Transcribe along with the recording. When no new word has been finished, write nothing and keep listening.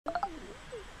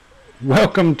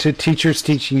Welcome to Teachers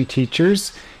Teaching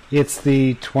Teachers. It's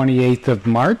the 28th of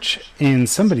March, and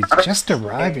somebody's just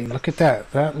arriving. Look at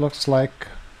that. That looks like...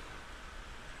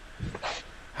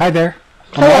 Hi there.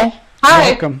 Amal.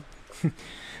 Hi. Welcome.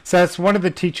 So that's one of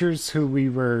the teachers who we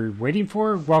were waiting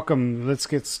for. Welcome. Let's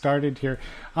get started here.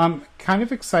 I'm kind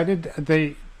of excited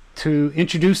to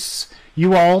introduce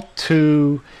you all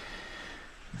to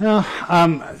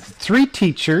three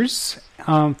teachers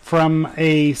from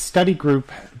a study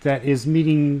group that is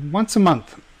meeting once a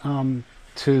month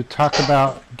to talk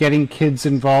about getting kids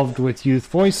involved with youth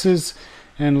voices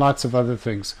and lots of other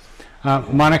things.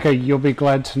 Monika, you'll be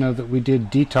glad to know that we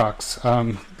did Detox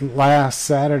last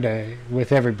Saturday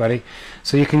with everybody.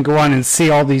 So you can go on and see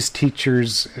all these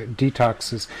teachers'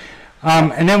 detoxes.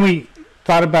 And then we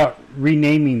thought about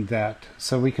renaming that,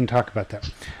 so we can talk about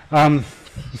that.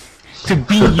 To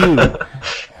be you.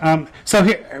 So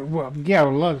here, well, yeah,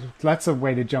 look, that's a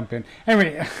way to jump in.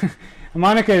 Anyway,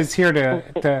 Monika is here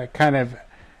to kind of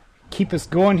keep us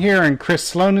going here, and Chris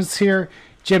Sloan is here.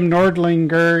 Jim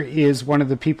Nordlinger is one of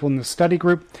the people in the study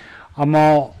group.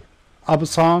 Amal,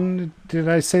 Aboulhosn, did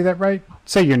I say that right?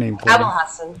 Say your name, please.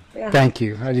 Aboulhosn. Yeah. Thank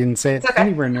you. I didn't say it okay.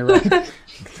 anywhere near right.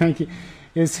 Thank you.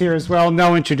 Is here as well.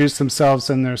 They'll introduce themselves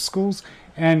and their schools.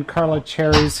 And Carla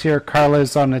Cherry is here. Carla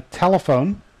is on a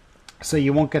telephone, so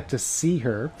you won't get to see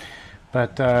her.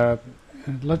 But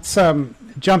let's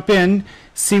jump in,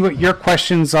 see what your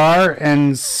questions are,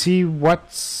 and see what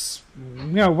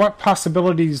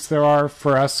possibilities there are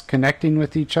for us connecting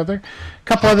with each other. A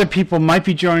couple other people might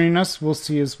be joining us. We'll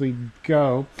see as we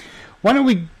go. Why don't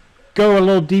we go a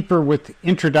little deeper with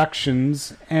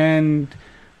introductions? And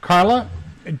Carla,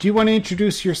 do you want to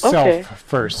introduce yourself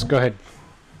first? Go ahead.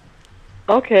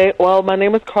 Okay. Well, my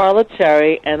name is Carla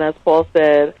Cherry, and as Paul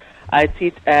said, I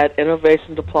teach at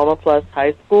Innovation Diploma Plus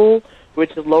High School,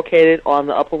 which is located on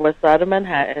the Upper West Side of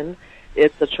Manhattan.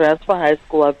 It's a transfer high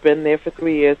school. I've been there for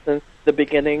 3 years since the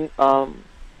beginning, since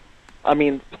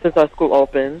our school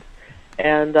opened.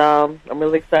 And I'm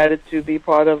really excited to be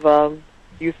part of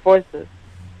Youth Voices.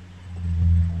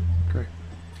 Great.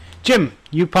 Jim,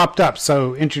 you popped up,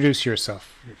 so introduce yourself.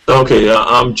 Okay,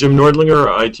 I'm Jim Nordlinger.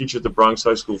 I teach at the Bronx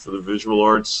High School for the Visual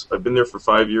Arts. I've been there for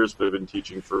 5 years, but I've been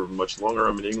teaching for much longer.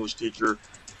 I'm an English teacher.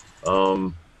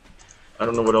 I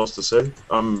don't know what else to say.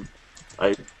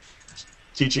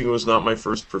 Teaching was not my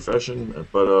first profession,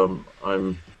 but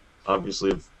I'm obviously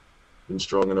have been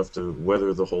strong enough to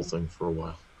weather the whole thing for a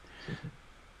while.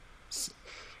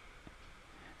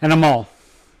 And Amal,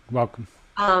 welcome.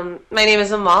 My name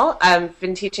is Amal. I've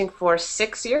been teaching for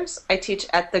 6 years. I teach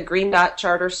at the Green Dot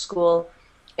Charter School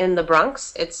in the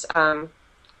Bronx. It's a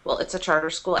charter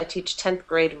school. I teach 10th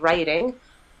grade writing,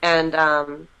 and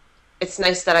it's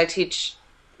nice that I teach.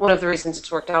 One of the reasons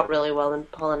it's worked out really well,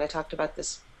 and Paul and I talked about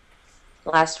this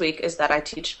last week, is that I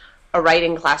teach a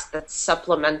writing class that's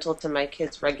supplemental to my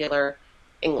kids' regular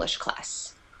English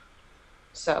class.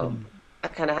 So I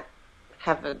kind of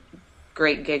have a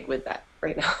great gig with that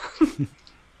right now.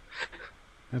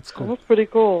 That's cool. That's pretty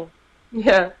cool.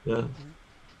 Yeah. Yeah.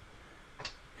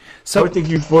 So I would think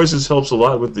Youth Voices helps a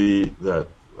lot with that.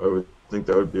 I would think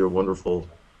that would be a wonderful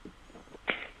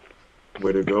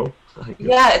way to go.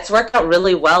 Yeah, it's worked out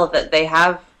really well that they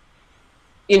have,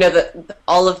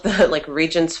 all of the like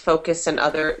Regents focus and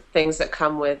other things that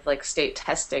come with like state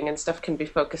testing and stuff can be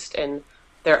focused in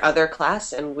their other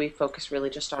class, and we focus really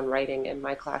just on writing in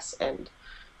my class, and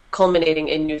culminating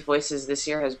in Youth Voices this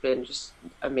year has been just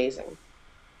amazing.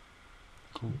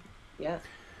 Cool. Yeah.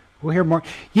 We'll hear more.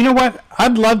 You know what?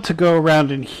 I'd love to go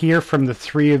around and hear from the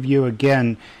three of you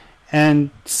again and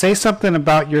say something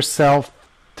about yourself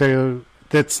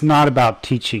that's not about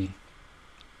teaching,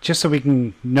 just so we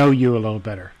can know you a little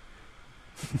better.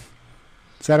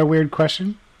 Is that a weird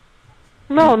question?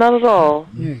 No, not at all.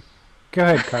 Yeah. Go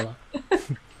ahead, Carla.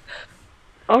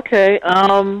 Okay.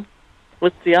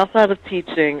 Let's see. Outside of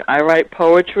teaching, I write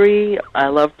poetry. I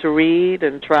love to read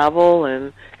and travel,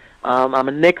 and I'm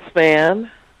a Knicks fan.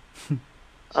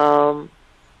 Cool.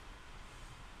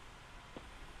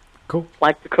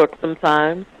 Like to cook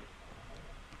sometimes.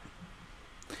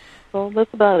 So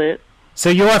that's about it. So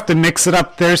you'll have to mix it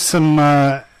up. There's some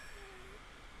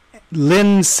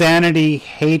Lynn Sanity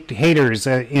haters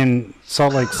in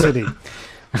Salt Lake City.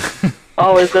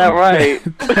 Oh, is that right?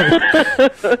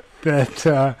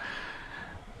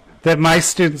 that my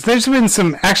students, there's been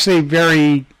some actually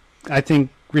very, I think,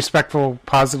 respectful,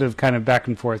 positive kind of back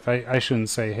and forth. I shouldn't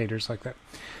say haters like that.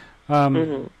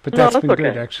 But that's been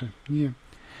good, actually. Yeah.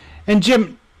 And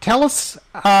Jim, tell us,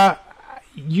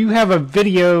 you have a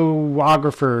video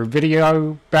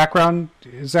background.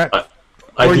 Is that?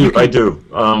 I do.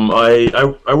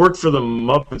 I worked for the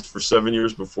Muppets for 7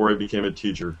 years before I became a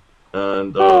teacher,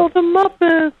 and Oh, the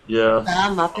Muppets. yeah,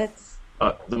 Muppets.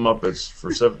 the Muppets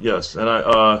for 7 yes, and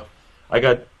I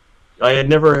had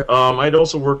never I'd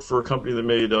also worked for a company that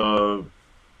made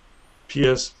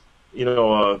PS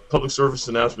public service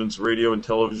announcements, radio and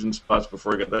television spots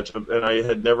before I got that job, and I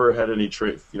had never had any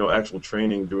actual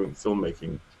training doing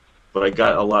filmmaking, but I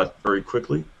got a lot very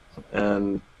quickly,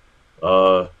 and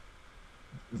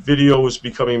video was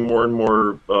becoming more and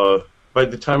more. By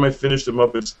the time I finished the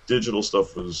Muppets, digital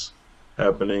stuff was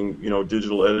happening.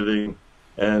 Digital editing,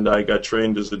 and I got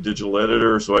trained as a digital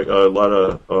editor. So I got a lot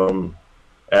of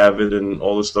Avid and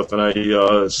all this stuff, and I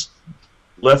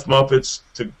left Muppets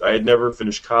I had never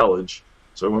finished college,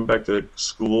 so I went back to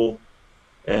school,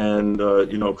 and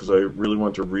because I really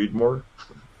wanted to read more,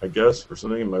 I guess, or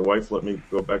something, and my wife let me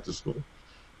go back to school,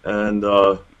 and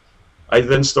I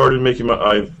then started making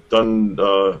I've done.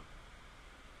 I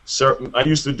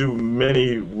used to do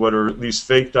many what are these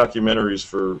fake documentaries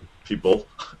for people,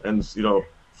 and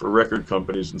for record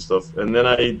companies and stuff. And then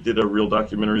I did a real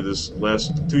documentary this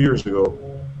last 2 years ago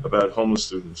about homeless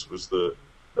students. It was a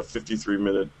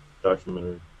 53-minute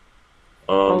documentary.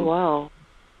 Oh wow!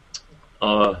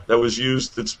 That was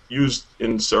used. It's used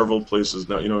in several places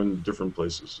now. In different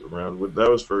places around. That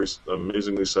was very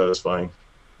amazingly satisfying.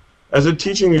 As a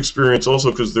teaching experience,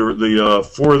 also, because the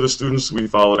 4 of the students we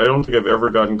followed, I don't think I've ever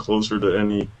gotten closer to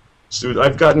any student.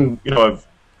 I've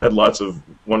had lots of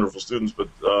wonderful students, but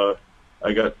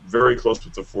I got very close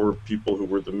with the 4 people who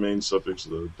were the main subjects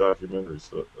of the documentary.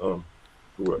 So,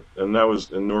 and that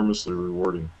was enormously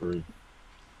rewarding.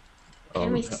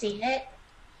 Can we see it?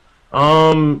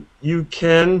 You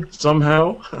can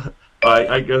somehow.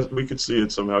 I guess we could see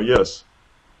it somehow. Yes.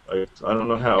 I don't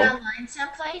know how. Online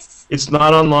someplace? It's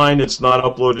not online. It's not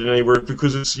uploaded anywhere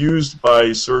because it's used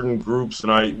by certain groups,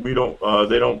 and we don't want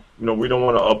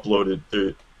to upload it.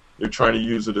 They're trying to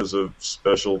use it as a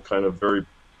special kind of very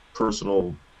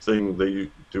personal thing they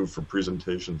do for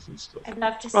presentations and stuff. I'd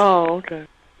love to see. Oh, okay.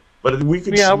 But we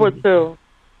could. Yeah, I would too.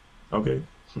 Okay.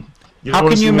 How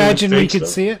can you imagine we could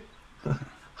see it?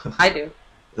 I do.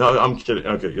 No, I'm kidding.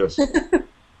 Okay, yes.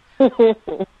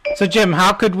 So, Jim,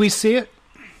 how could we see it?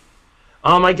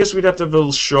 I guess we'd have to have a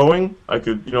little showing. I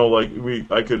could, we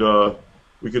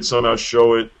could somehow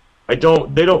show it.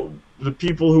 The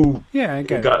people who I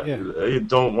get it.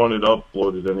 don't want it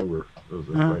uploaded anywhere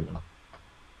right now.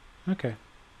 Okay,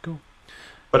 cool.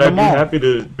 But I'd be happy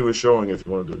to do a showing if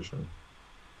you want to do a showing.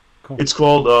 Cool. It's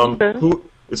called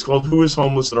Who is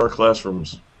Homeless in Our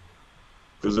Classrooms?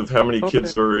 Because of how many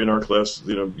kids are in our class,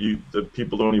 the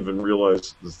people don't even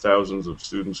realize the thousands of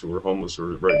students who are homeless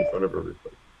are right in front of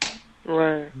everybody.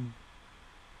 Right.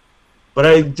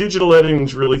 But digital editing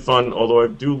is really fun, although I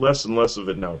do less and less of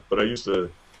it now. But I used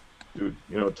to do,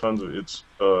 tons of it. It's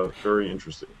very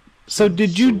interesting. So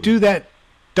did you do that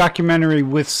documentary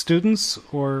with students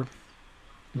or?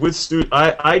 With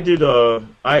I did.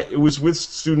 It was with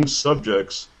student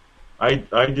subjects. I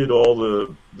did all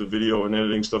the video and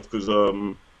editing stuff because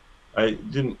I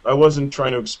wasn't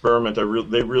trying to experiment. They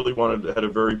really had a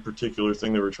very particular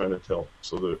thing they were trying to tell.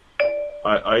 So that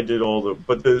I did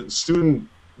but the student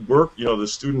work, the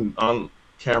student on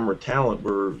camera talent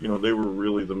were, they were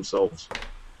really themselves,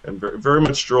 and very, very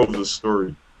much drove the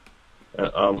story.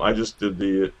 I just did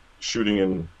the shooting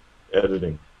and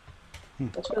editing.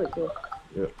 That's really cool.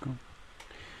 Yeah. Cool.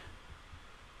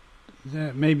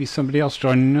 Maybe somebody else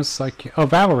joining us,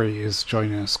 Valerie is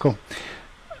joining us. Cool.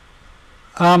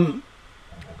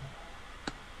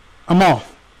 Amal,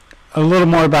 a little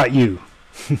more about you.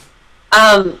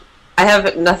 I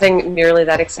have nothing nearly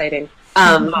that exciting.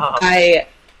 I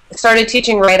started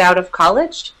teaching right out of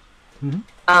college. Mm-hmm.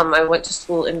 I went to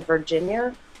school in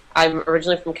Virginia. I'm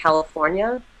originally from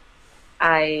California.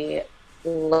 I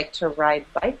like to ride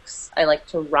bikes. I like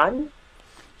to run.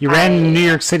 You ran the New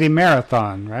York City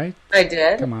Marathon, right? I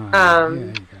did. Come on. There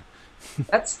you go.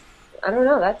 I don't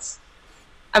know.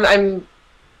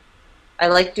 I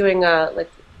like doing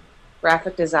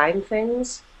graphic design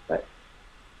things, but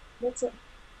that's it.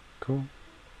 Cool.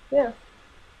 Yeah.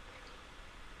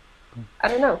 Cool. I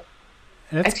don't know.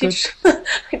 That's I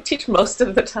teach most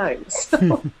of the time,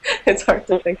 so it's hard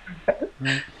to think about.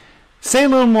 Right. Say a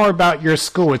little more about your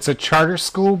school. It's a charter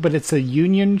school, but it's a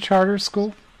union charter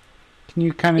school. Can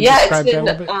you kind of describe that a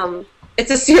little bit?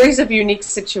 It's a series of unique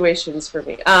situations for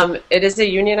me. It is a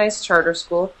unionized charter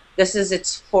school. This is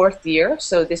its 4th year,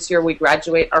 so this year we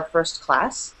graduate our first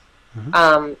class.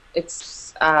 Mm-hmm.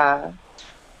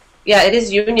 It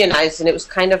is unionized, and it was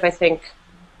kind of, I think,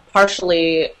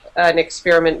 partially an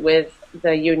experiment with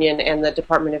the union and the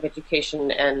Department of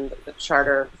Education and the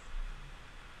charter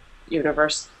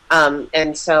universe.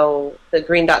 And so the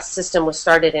Green Dot system was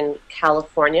started in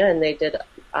California, and they did.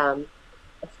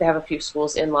 They have a few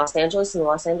schools in Los Angeles, in the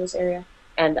Los Angeles area,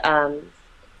 and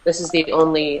this is the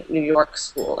only New York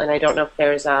school. And I don't know if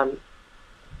there's a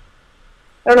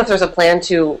plan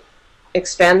to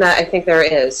expand that. I think there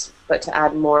is, but to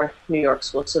add more New York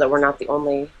schools so that we're not the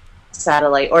only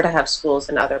satellite, or to have schools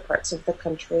in other parts of the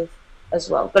country as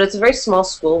well. But it's a very small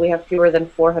school. We have fewer than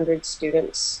 400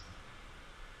 students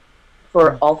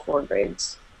for all 4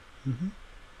 grades.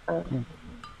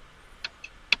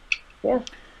 Yeah.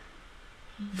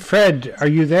 Fred, are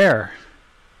you there?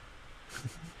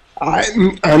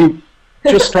 I'm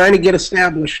just trying to get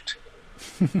established.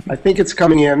 I think it's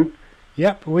coming in.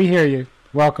 Yep, we hear you.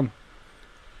 Welcome.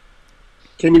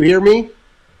 Can you hear me?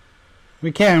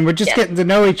 We can. We're just getting to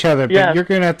know each other, but you're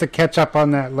going to have to catch up on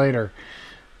that later,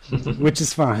 which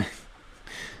is fine.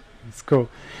 It's cool.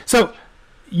 So,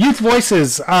 Youth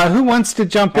Voices, who wants to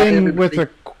jump in with a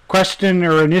question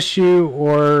or an issue,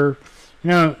 or,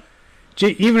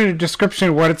 even a description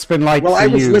of what it's been like for you? Well, I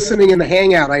was listening in the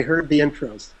Hangout. I heard the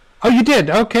intros. Oh, you did?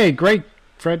 Okay, great,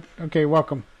 Fred. Okay,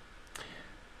 welcome.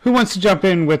 Who wants to jump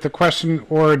in with a question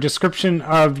or a description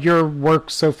of your work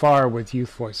so far with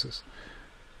Youth Voices?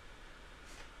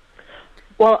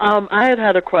 Well, I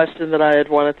had a question that I had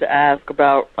wanted to ask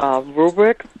about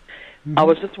rubrics. I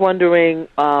was just wondering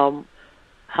how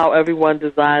everyone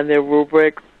designed their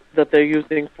rubrics that they're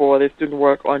using for their student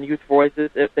work on Youth Voices,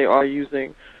 if they are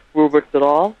using rubrics at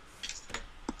all.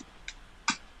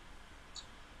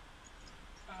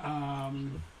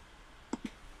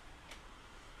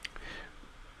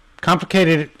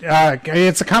 Complicated.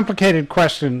 It's a complicated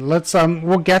question. Let's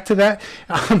we'll get to that.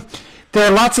 There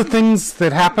are lots of things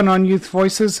that happen on Youth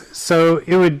Voices, so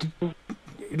it would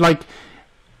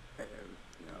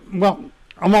well,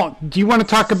 Amal, do you want to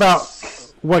talk about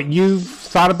what you've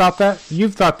thought about that?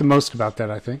 You've thought the most about that,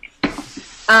 I think.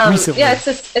 Recently. Yeah,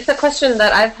 it's a question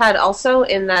that I've had also,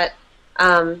 in that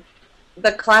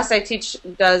the class I teach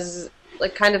does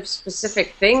kind of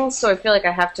specific things, so I feel like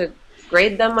I have to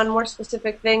grade them on more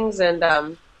specific things,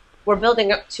 and we're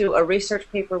building up to a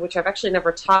research paper, which I've actually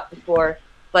never taught before,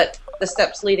 but the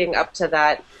steps leading up to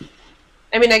that.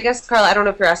 I mean, I guess, Carla, I don't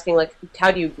know if you're asking,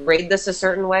 how do you grade this a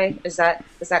certain way? Is that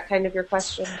kind of your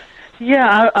question?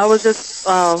 Yeah, I was just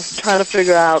trying to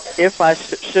figure out if I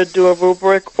should do a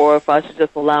rubric, or if I should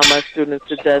just allow my students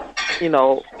to just,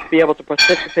 be able to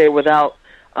participate without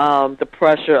the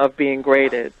pressure of being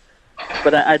graded.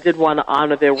 But I did want to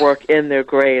honor their work in their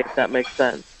grade, if that makes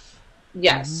sense.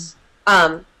 Yes.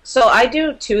 So I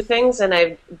do 2 things, and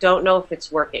I don't know if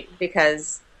it's working,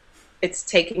 because it's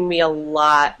taking me a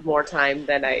lot more time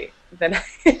than I think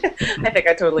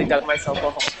I totally dug myself a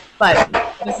hole. But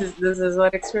this is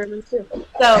what experiments do.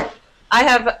 So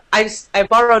I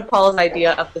borrowed Paul's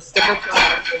idea of the sticker chart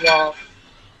on the wall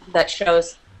that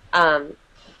shows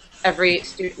every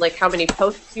student, how many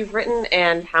posts you've written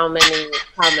and how many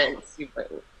comments you've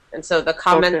written. And so the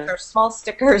comments are small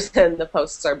stickers and the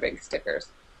posts are big stickers.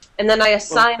 And then I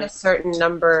assign a certain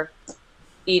number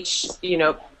each,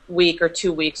 week or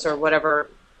 2 weeks or whatever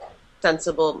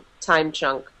sensible time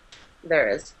chunk there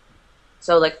is.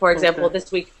 So, for example, this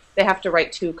week they have to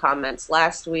write 2 comments.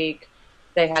 Last week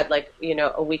they had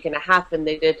a week and a half, and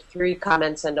they did 3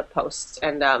 comments and a post,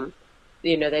 and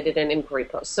they did an inquiry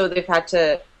post. So they've had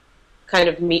to kind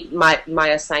of meet my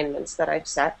assignments that I've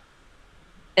set.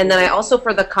 And then I also,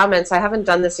 for the comments, I haven't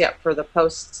done this yet for the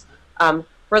posts.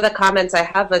 For the comments, I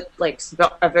have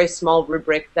a very small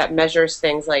rubric that measures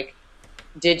things like,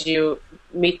 did you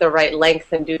meet the right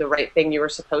length and do the right thing you were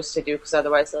supposed to do? Because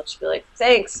otherwise they'll just be like,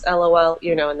 thanks, LOL,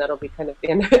 and that'll be kind of the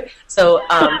end of it. So,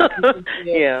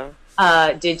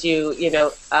 did you,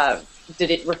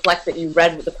 did it reflect that you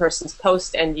read the person's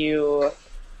post and you,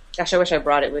 gosh, I wish I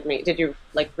brought it with me. Did you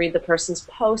read the person's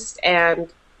post and,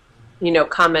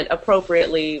 comment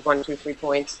appropriately, 1, 2, 3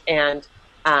 points, and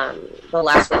the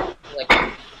last one,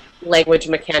 language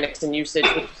mechanics and usage,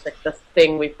 which is the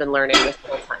thing we've been learning this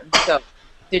whole time. So,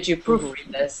 did you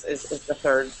proofread this is the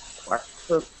third part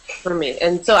for me.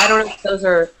 And so I don't know if those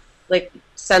are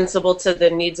sensible to the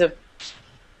needs of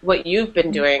what you've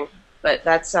been doing, but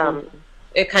that's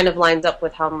it kind of lines up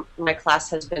with how my class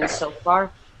has been so far.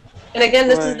 And again,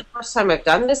 this is the first time I've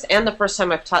done this and the first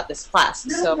time I've taught this class.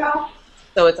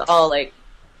 So it's all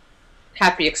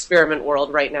happy experiment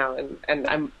world right now,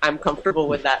 and I'm comfortable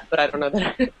with that. But I don't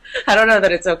know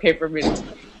that it's okay for me to tell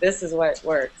you this is why it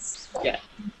works. Yeah.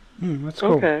 That's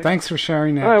cool. Okay. Thanks for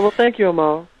sharing that. All right. Well, thank you,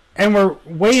 Amal. and we're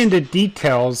way into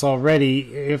details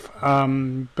already.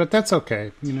 But that's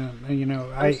okay.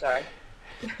 I'm sorry.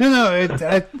 No.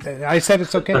 I said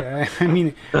it's okay. I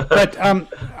mean, but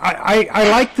I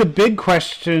like the big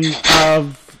question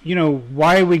of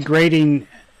why are we grading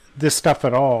this stuff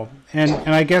at all? And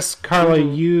I guess Carla,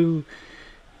 you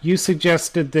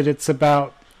suggested that it's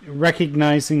about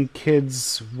recognizing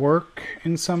kids' work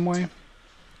in some way.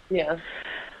 Yeah.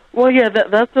 Well, yeah,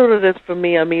 that's what it is for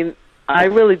me. I mean, I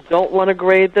really don't want to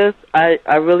grade this. I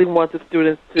really want the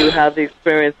students to have the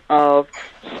experience of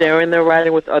sharing their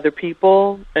writing with other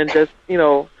people and just,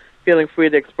 feeling free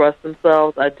to express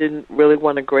themselves. I didn't really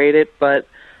want to grade it, but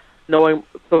knowing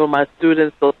some of my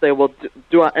students, they'll say, well,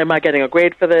 am I getting a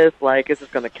grade for this? Like, is this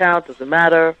going to count? Does it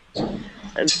matter?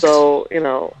 And so,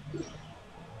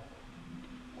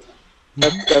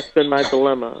 that's been my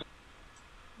dilemma.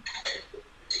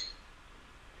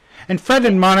 And Fred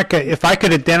and Monika, if I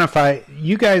could identify,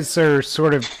 you guys are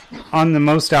sort of on the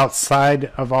most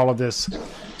outside of all of this.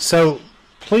 So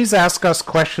please ask us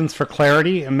questions for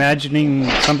clarity, imagining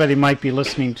somebody might be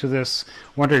listening to this,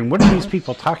 wondering, what are these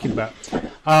people talking about?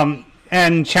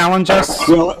 And challenge us,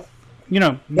 Well,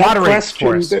 moderate that question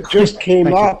for us. that just came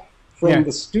Thank you. up from Yeah.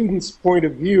 the student's point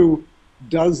of view,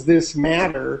 does this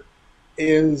matter,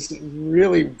 is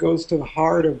really goes to the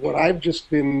heart of what I've just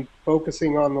been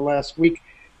focusing on the last week.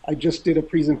 I just did a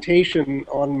presentation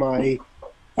on my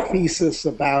thesis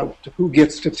about who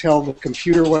gets to tell the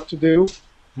computer what to do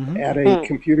at a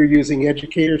computer using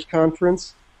educators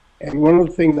conference. And one of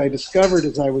the things I discovered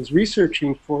as I was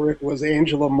researching for it was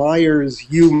Angela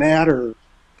Meyer's You Matter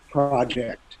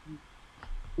project,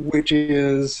 which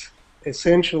is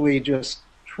essentially just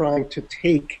trying to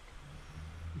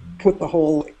put the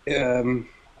whole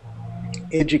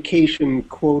education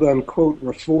quote-unquote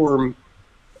reform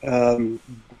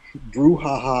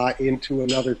brouhaha into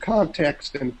another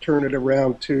context and turn it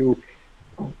around to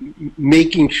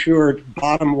making sure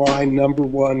bottom line number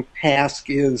one task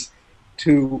is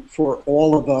for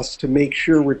all of us to make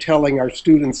sure we're telling our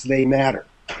students they matter.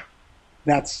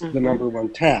 That's the number one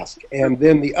task. And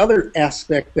then the other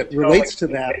aspect that relates to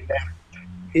that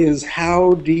is,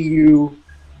 how do you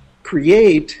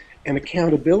create an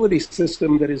accountability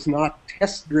system that is not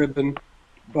test driven,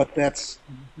 but that's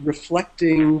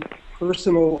reflecting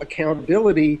personal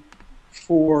accountability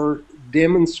for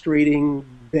demonstrating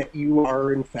that you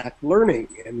are in fact learning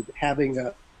and having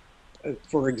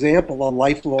for example, a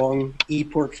lifelong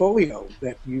e-portfolio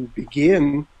that you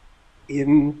begin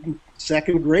in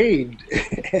second grade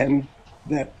and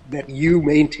that you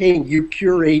maintain, you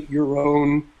curate your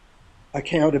own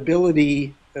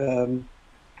accountability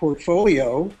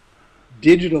portfolio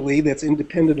digitally that's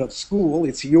independent of school.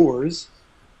 It's yours,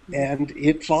 and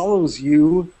it follows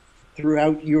you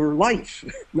throughout your life,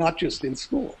 not just in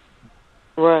school.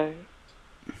 Right.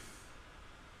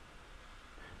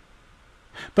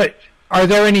 But are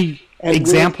there any And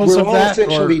examples we're of all that?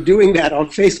 essentially doing that on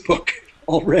Facebook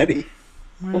already.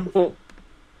 Yeah,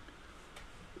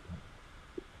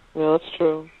 that's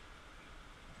true.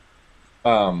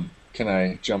 Can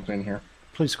I jump in here?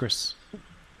 Please, Chris.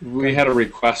 We had a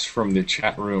request from the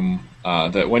chat room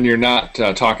that when you're not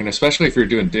talking, especially if you're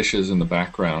doing dishes in the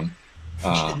background,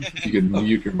 you could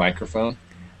mute your microphone.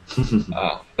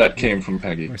 That came from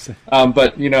Peggy.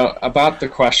 But, about the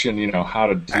question, how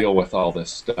to deal with all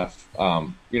this stuff.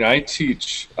 I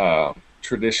teach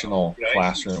traditional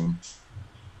classroom,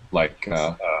 like...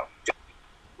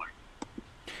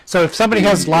 So if somebody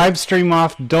has live stream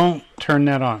off, don't turn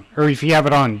that on. Or if you have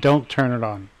it on, don't turn it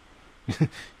on. Yeah,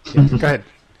 go ahead.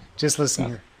 Just listen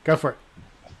here. Go for it,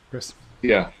 Chris.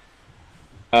 Yeah.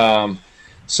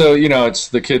 So, it's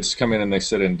the kids come in and they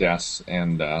sit in desks,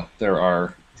 and there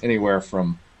are anywhere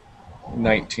from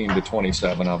 19 to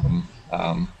 27 of them.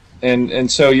 And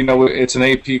so, it's an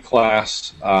AP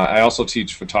class. I also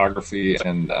teach photography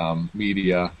and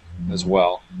media as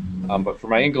well. But for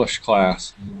my English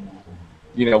class,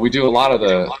 we do a lot of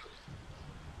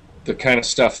the kind of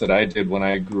stuff that I did when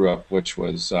I grew up, which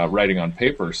was writing on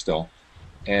paper still.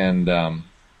 And,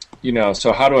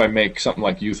 so how do I make something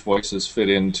like Youth Voices fit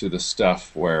into the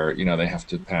stuff where, they have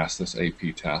to pass this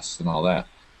AP test and all that?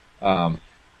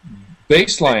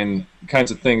 Baseline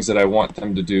kinds of things that I want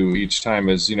them to do each time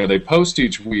is, they post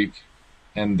each week,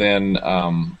 and then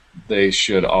they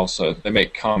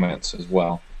make comments as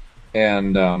well.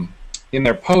 And in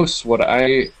their posts, what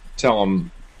I tell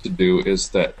them to do is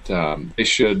that they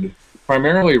should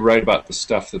primarily write about the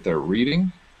stuff that they're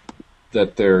reading,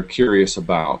 that they're curious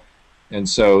about. And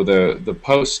so the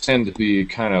posts tend to be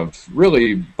kind of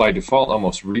really by default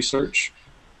almost research,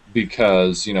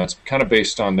 because it's kind of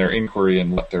based on their inquiry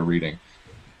and what they're reading.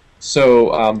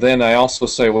 So then I also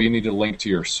say, well, you need to link to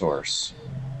your source.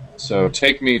 So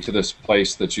take me to this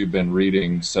place that you've been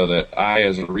reading so that I,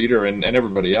 as a reader, and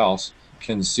everybody else,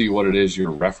 can see what it is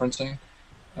you're referencing.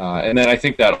 And then I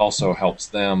think that also helps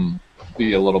them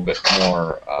be a little bit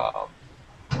more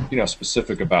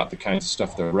specific about the kinds of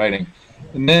stuff they're writing.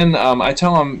 And then I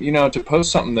tell them, to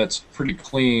post something that's pretty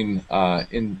clean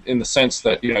in the sense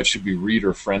that, it should be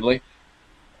reader-friendly.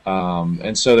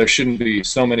 And so there shouldn't be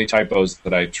so many typos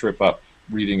that I trip up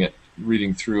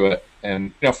reading through it.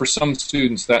 And, for some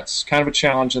students, that's kind of a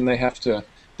challenge, and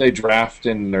they draft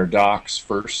in their docs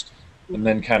first and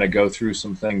then kind of go through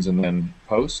some things and then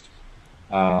post.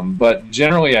 But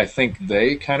generally, I think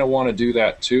they kind of want to do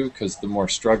that too, because the more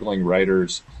struggling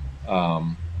writers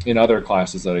in other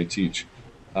classes that I teach,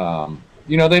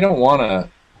 they don't want to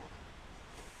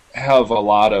have a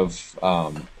lot of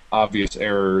obvious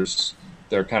errors.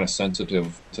 They're kind of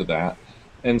sensitive to that.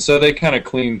 And so they kind of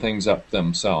clean things up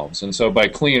themselves. And so by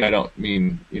clean, I don't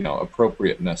mean,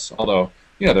 appropriateness, although,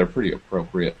 they're pretty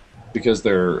appropriate because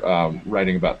they're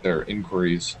writing about their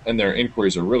inquiries, and their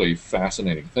inquiries are really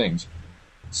fascinating things.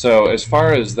 So as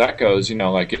far as that goes,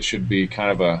 it should be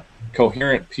kind of a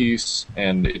coherent piece,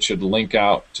 and it should link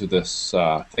out to this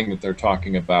thing that they're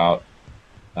talking about.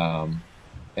 Yeah,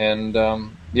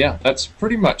 that's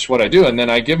pretty much what I do. And then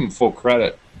I give them full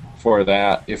credit for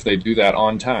that if they do that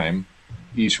on time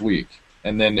each week.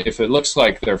 And then if it looks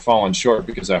like they're falling short,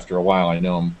 because after a while I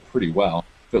know them pretty well,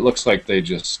 if it looks like they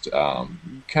just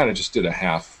kind of just did a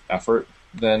half effort,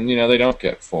 then, they don't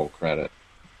get full credit.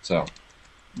 So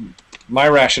my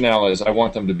rationale is I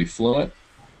want them to be fluent.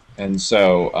 And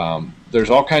so there's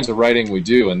all kinds of writing we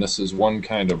do, and this is one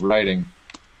kind of writing.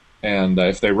 And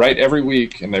if they write every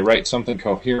week and they write something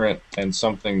coherent and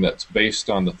something that's based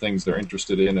on the things they're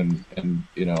interested in and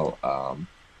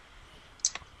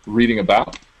reading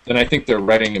about, then I think their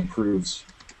writing improves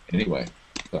anyway.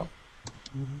 So.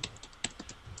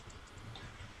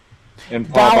 And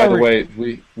Paul, Valerie, by the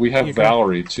way, we have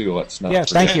Valerie too. Let's not. Yeah,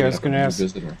 forget thank you. I was going to ask.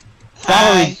 Visitor.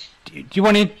 Valerie, do you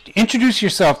want to introduce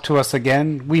yourself to us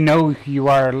again? We know who you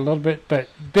are a little bit, but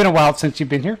been a while since you've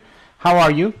been here. How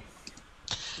are you?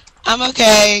 I'm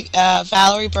okay.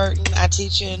 Valerie Burton. I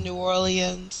teach in New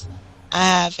Orleans. I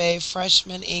have a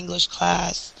freshman English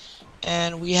class,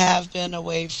 and we have been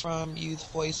away from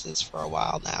Youth Voices for a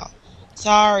while now.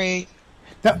 Sorry.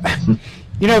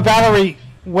 No, Valerie,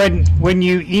 when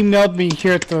you emailed me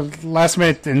here at the last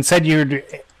minute and said you're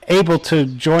able to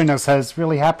join us, I was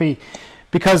really happy,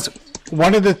 because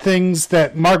one of the things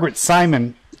that Margaret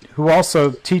Simon, who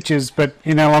also teaches but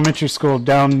in elementary school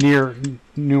down near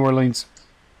New Orleans,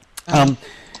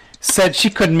 said she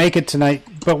couldn't make it tonight,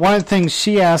 but one of the things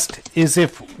she asked is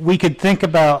if we could think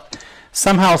about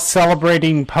somehow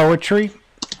celebrating poetry,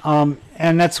 and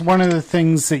that's one of the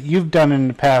things that you've done in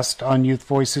the past on Youth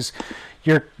Voices.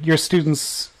 Your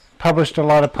students published a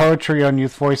lot of poetry on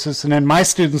Youth Voices, and then my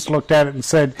students looked at it and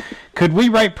said, could we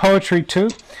write poetry too?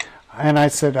 And I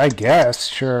said, I guess,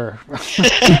 sure.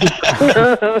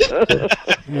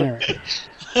 Yeah.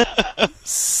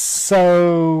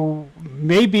 So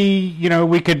maybe,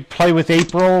 we could play with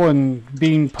April and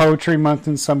being Poetry Month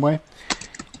in some way.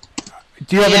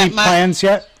 Do you have any plans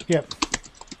yet? Yep.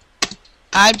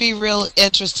 I'd be real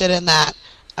interested in that.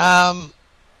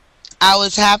 I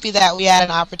was happy that we had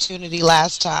an opportunity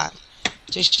last time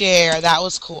to share. That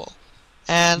was cool.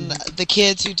 And the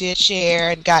kids who did share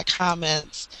and got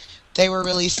comments, they were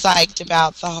really psyched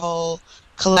about the whole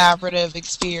collaborative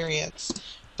experience.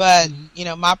 But,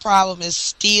 my problem is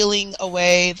stealing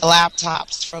away the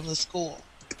laptops from the school.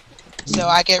 So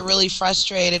I get really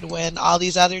frustrated when all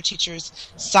these other teachers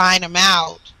sign them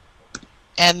out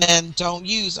and then don't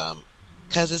use them,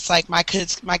 because it's like my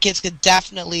kids could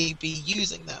definitely be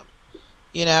using them,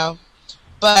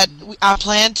 But I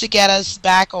plan to get us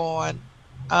back on.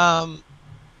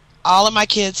 All of my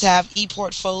kids have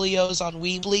e-portfolios on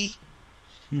Weebly.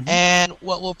 Mm-hmm. And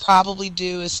what we'll probably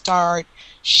do is start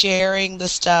sharing the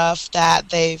stuff that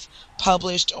they've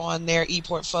published on their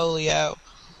e-portfolio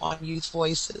on Youth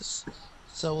Voices.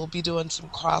 So we'll be doing some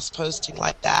cross-posting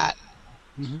like that.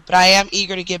 Mm-hmm. But I am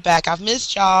eager to get back. I've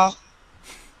missed y'all.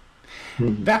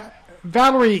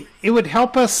 Valerie, it would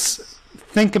help us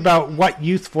think about what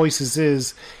Youth Voices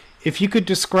is. If you could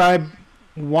describe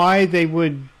why they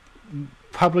would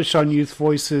publish on Youth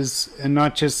Voices and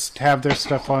not just have their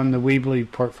stuff on the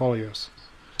Weebly portfolios.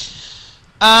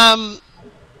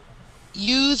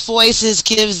 Youth Voices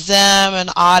gives them an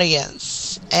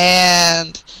audience,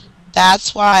 and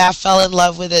that's why I fell in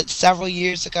love with it several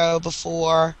years ago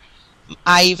before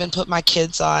I even put my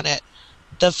kids on it.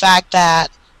 The fact that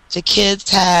the kids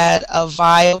had a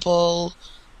viable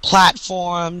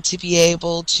platform to be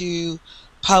able to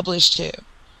publish to.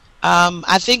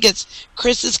 I think it's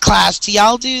Chris's class. Do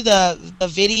y'all do the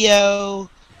video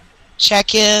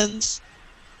check-ins?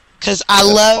 Because I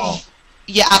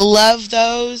love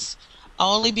those,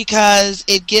 only because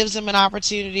it gives them an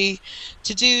opportunity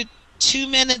to do 2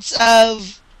 minutes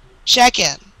of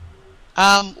check-in.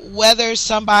 Whether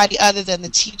somebody other than the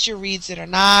teacher reads it or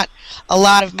not, a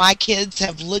lot of my kids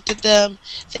have looked at them.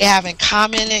 They haven't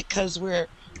commented because we're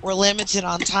limited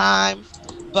on time,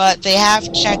 but they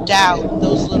have checked out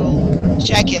those little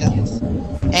check-ins,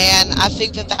 and I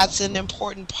think that that's an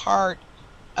important part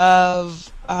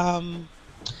of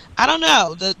I don't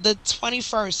know, the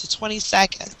 21st, the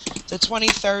 22nd, the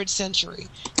 23rd century.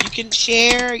 You can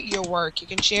share your work, you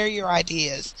can share your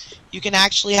ideas, you can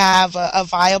actually have a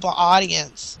viable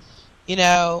audience, you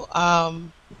know.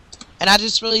 And I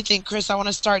just really think, Chris, I want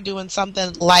to start doing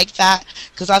something like that,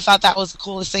 because I thought that was the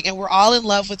coolest thing. And we're all in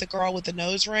love with the girl with the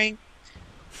nose ring,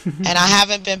 and I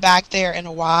haven't been back there in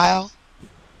a while,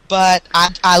 but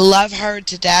I love her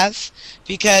to death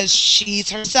because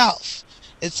she's herself.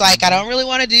 It's like, I don't really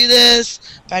want to do this,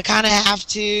 but I kind of have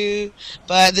to,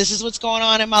 but this is what's going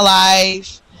on in my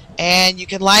life, and you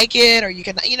can like it, or you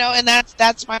can, you know, and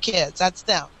that's my kids. That's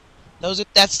them.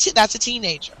 That's a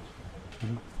teenager.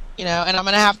 You know, and I'm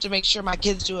going to have to make sure my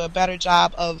kids do a better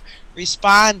job of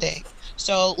responding.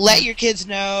 So let your kids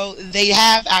know they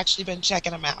have actually been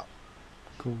checking them out.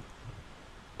 Cool.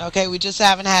 Okay, we just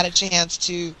haven't had a chance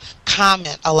to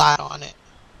comment a lot on it.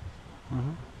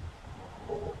 Mm-hmm.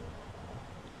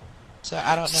 So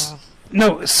I don't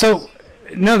know.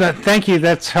 Thank you.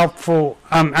 That's helpful.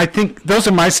 I think those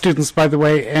are my students, by the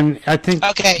way, and I think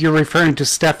you're referring to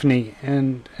Stephanie,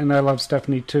 and I love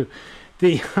Stephanie too.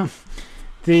 Chris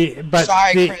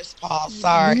Paul.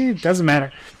 Sorry. It doesn't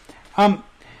matter.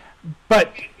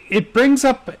 But it brings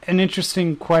up an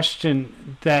interesting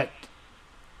question that,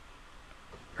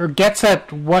 or gets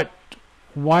at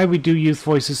why we do youth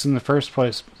voices in the first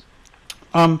place.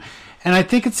 And I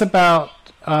think it's about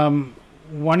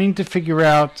wanting to figure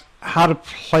out how to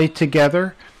play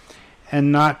together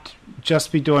and not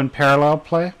just be doing parallel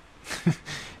play,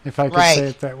 if I could say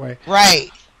it that way. Right.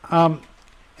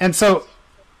 And so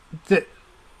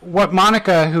what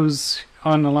Monika, who's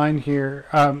on the line here,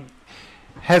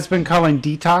 has been calling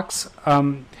detox,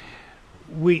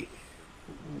 we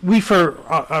for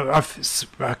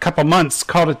a couple months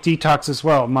called it detox as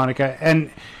well, Monika,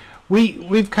 and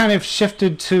we've kind of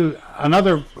shifted to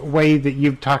another way that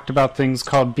you've talked about things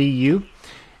called BU,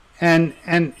 and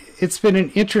it's been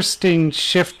an interesting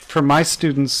shift for my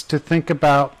students to think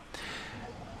about.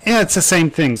 Yeah, it's the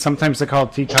same thing. Sometimes they call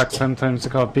it detox, sometimes they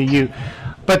call it BU,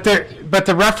 but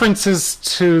the references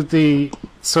to the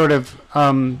sort of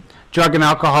drug and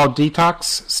alcohol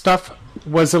detox stuff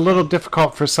was a little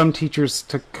difficult for some teachers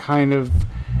to kind of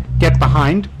get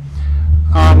behind,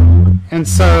 and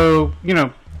so, you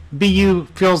know, BU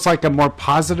feels like a more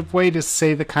positive way to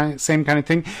say the same kind of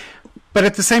thing. But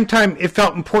at the same time, it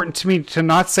felt important to me to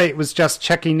not say it was just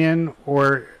checking in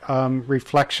or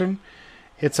reflection.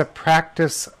 It's a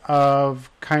practice of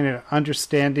kind of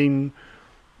understanding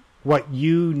what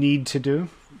you need to do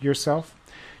yourself.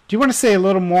 Do you want to say a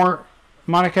little more,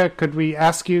 Monika? Could we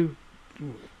ask you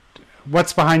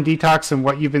what's behind detox and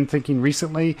what you've been thinking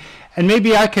recently? And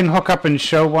maybe I can hook up and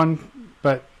show one,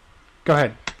 but go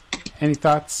ahead. Any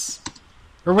thoughts?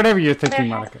 Or whatever you're thinking,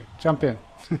 Monika. Jump in.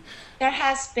 There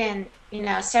has been,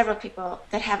 several people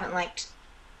that haven't liked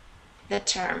the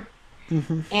term.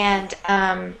 Mm-hmm. And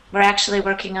we're actually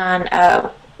working on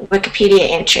a Wikipedia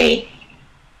entry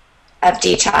of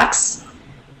detox.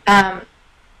 And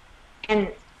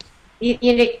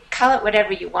you call it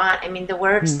whatever you want. I mean, the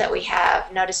words that we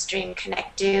have, notice, dream,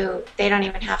 connect, do, they don't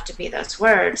even have to be those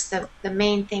words. The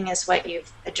main thing is what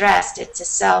you've addressed. It's a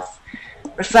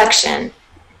self-reflection.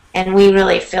 And we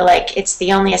really feel like it's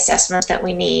the only assessment that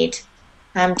we need.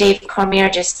 Dave Cormier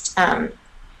just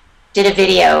did a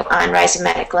video on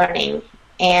rhizomatic learning,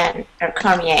 or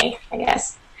Cormier, I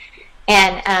guess.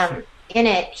 And in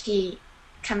it, he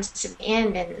comes to the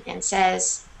end and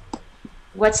says,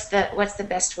 what's the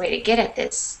best way to get at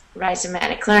this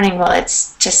rhizomatic learning? Well,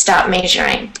 it's to stop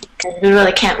measuring, because we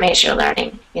really can't measure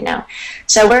learning,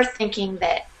 So we're thinking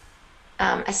that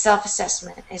a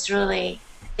self-assessment is really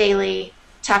daily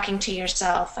talking to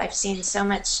yourself. I've seen so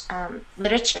much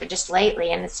literature just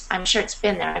lately, and I'm sure it's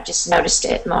been there. I've just noticed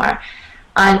it more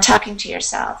on talking to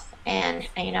yourself and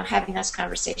having those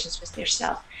conversations with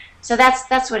yourself. So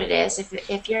that's what it is.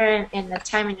 If you're in the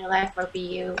time in your life where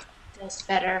BU feels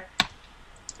better,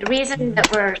 the reason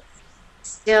that we're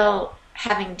still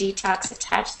having detox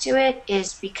attached to it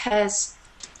is because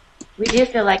we do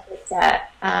feel like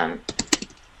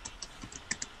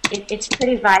it's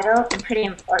pretty vital and pretty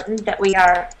important that we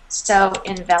are so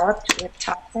enveloped with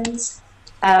toxins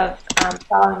of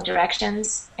following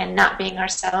directions and not being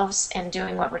ourselves and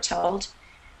doing what we're told.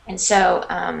 And so,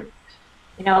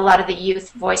 you know, a lot of the youth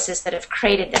voices that have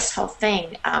created this whole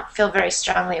thing feel very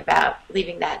strongly about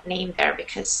leaving that name there,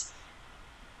 because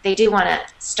they do want to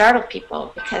startle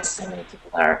people, because so many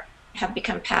people have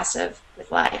become passive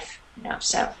with life, you know.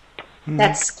 So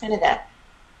that's kind of the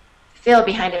feel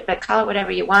behind it. But call it whatever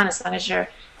you want, as long as you're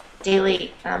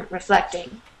daily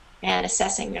reflecting and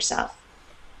assessing yourself.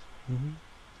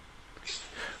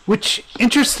 Which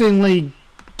interestingly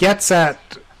gets at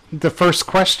the first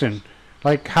question,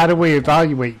 like, how do we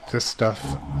evaluate this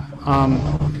stuff?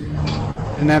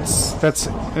 And that's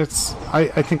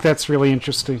I think that's really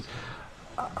interesting.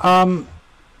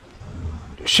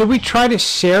 Should we try to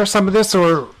share some of this,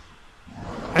 or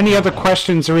any other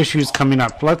questions or issues coming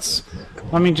up? Let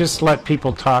me just let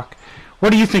people talk.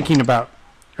 What are you thinking about,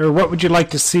 or what would you like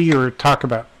to see or talk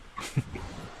about?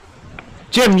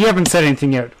 Jim, you haven't said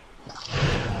anything yet.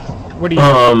 What do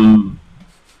you?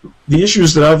 The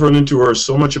issues that I've run into are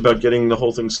so much about getting the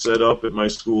whole thing set up at my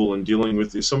school and dealing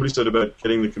with the. Somebody said about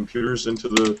getting the computers into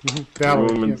the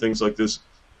room and things like this,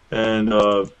 and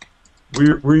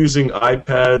we're using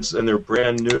iPads, and they're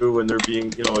brand new, and they're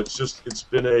being, you know, it's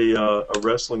been a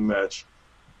wrestling match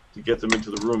to get them into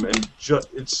the room, and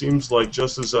it seems like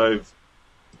just as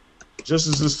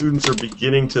the students are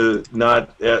beginning to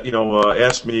not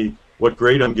ask me what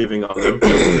grade I'm giving on them,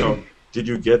 you know, did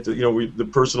you get the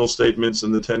personal statements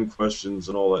and the 10 questions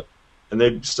and all that, and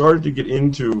they started to get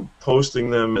into posting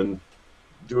them and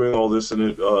doing all this,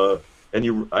 and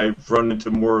I've run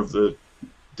into more of the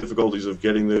difficulties of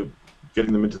getting them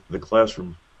into the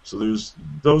classroom. So those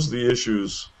are the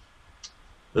issues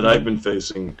that I've been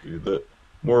facing. That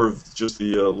more of just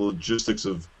the logistics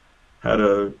of how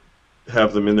to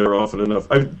have them in there often enough.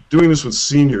 I'm doing this with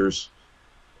seniors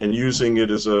and using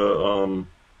it as a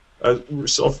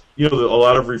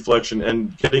lot of reflection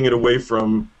and getting it away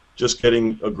from just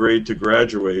getting a grade to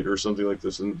graduate or something like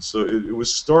this. And so it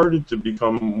was started to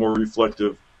become more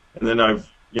reflective, and then I've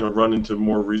run into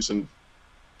more recent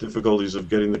difficulties of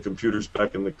getting the computers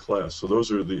back in the class. So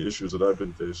those are the issues that I've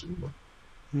been facing.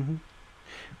 Mm-hmm.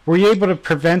 Were you able to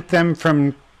prevent them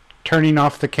from turning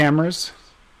off the cameras?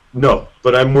 No,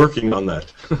 but I'm working on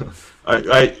that.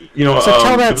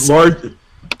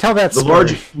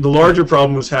 The larger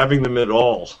problem was having them at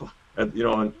all,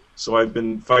 and so I've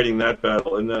been fighting that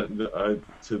battle, and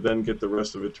to then get the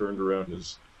rest of it turned around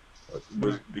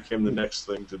became the next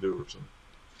thing to do or something.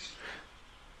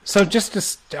 So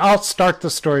I'll start the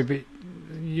story, but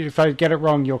if I get it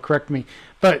wrong, you'll correct me.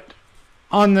 But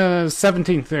on the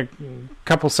 17th, a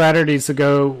couple Saturdays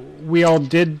ago, we all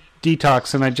did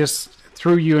detox, and I just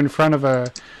threw you in front of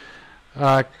a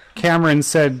camera and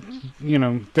said,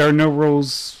 there are no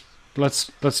rules.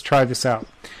 Let's try this out.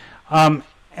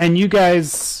 And you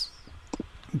guys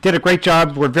did a great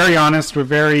job. We're very honest. We're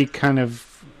very kind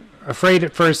of afraid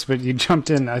at first, but you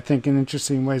jumped in, I think, in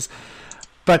interesting ways.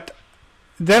 But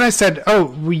then I said,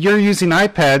 you're using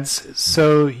iPads,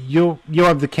 so you'll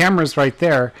have the cameras right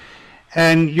there,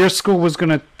 and your school was going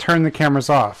to turn the cameras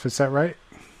off. Is that right?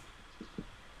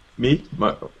 Me?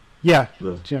 Yeah,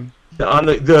 Jim.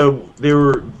 They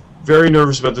were very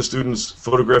nervous about the students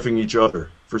photographing each other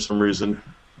for some reason,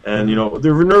 and they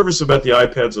were nervous about the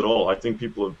iPads at all. I think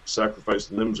people have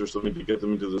sacrificed limbs or something to get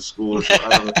them into the school or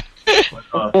something.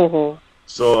 I don't know.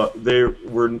 So they're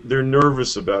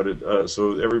nervous about it.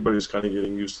 So everybody's kind of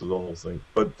getting used to the whole thing.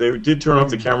 But they did turn off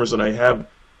the cameras, and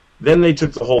then they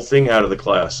took the whole thing out of the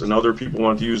class, and other people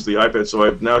want to use the iPad. So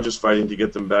I'm now just fighting to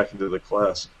get them back into the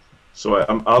class. So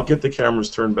I'll get the cameras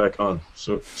turned back on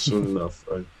soon enough.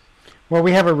 Well,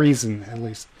 we have a reason, at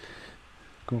least.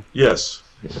 Cool. Yes.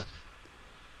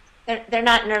 Yeah. They're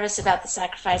not nervous about the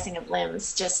sacrificing of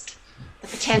limbs, just the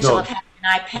potential of having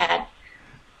an iPad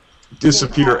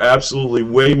disappear. Absolutely,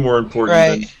 way more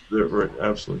important right,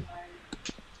 absolutely.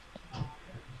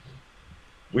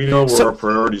 We know where our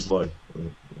priorities lie.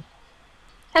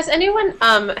 Has anyone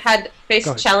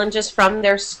faced challenges from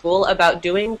their school about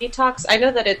doing detox? I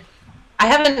know that I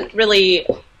haven't really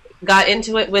got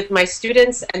into it with my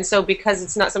students, and so because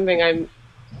it's not something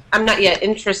I'm not yet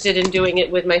interested in doing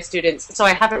it with my students, so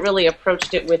I haven't really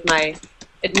approached it with my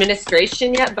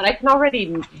administration yet, but I can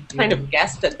already kind of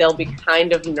guess that they'll be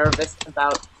kind of nervous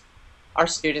about our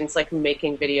students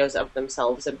making videos of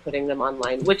themselves and putting them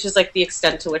online, which is the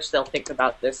extent to which they'll think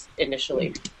about this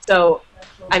initially. So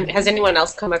has anyone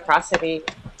else come across any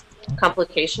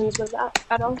complications with that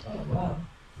at all?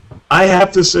 I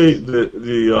have to say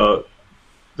that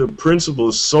the principal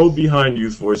is so behind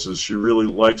Youth Voices. She really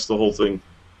likes the whole thing,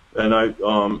 and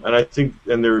I think,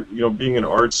 and they're, you know, being an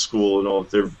art school and all,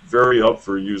 they're very up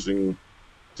for doing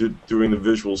the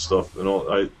visual stuff and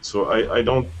all. I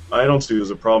don't see it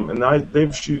as a problem.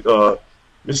 And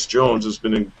Miss Jones has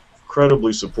been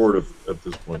incredibly supportive at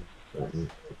this point.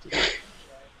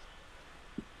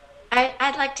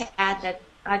 I'd like to add that,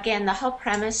 again, the whole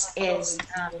premise is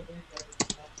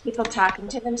people talking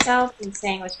to themselves and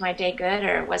saying, was my day good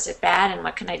or was it bad, and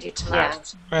what can I do tomorrow?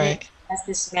 Right. Does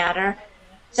this matter?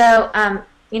 So,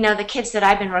 you know, the kids that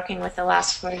I've been working with the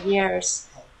last 4 years,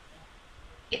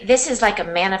 this is like a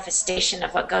manifestation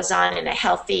of what goes on in a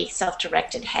healthy,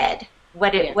 self-directed head.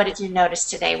 What did you notice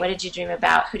today? What did you dream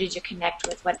about? Who did you connect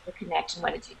with? What did you connect, and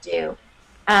what did you do?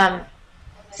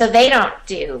 So they don't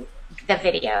do the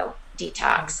video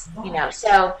detox, you know.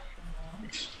 So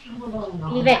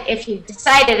even if you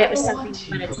decided it was something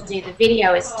you wanted to do, the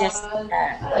video is just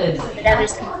that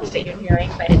others can see what you're doing,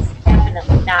 but it's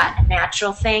definitely not a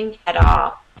natural thing at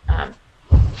all.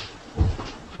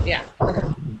 Yeah.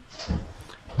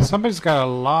 Somebody's got a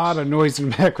lot of noise in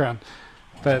the background,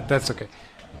 but that's okay.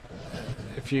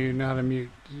 If you know how to mute,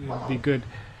 it'd be good.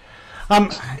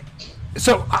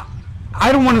 So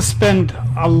I don't want to spend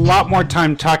a lot more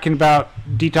time talking about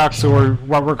detox or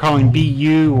what we're calling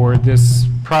BU or this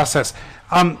process.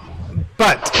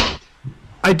 But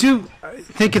I do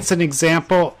think it's an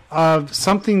example of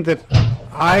something that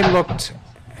I looked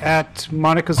at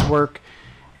Monika's work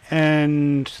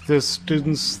and the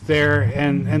students there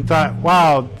and thought,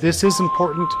 wow, this is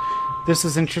important, this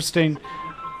is interesting.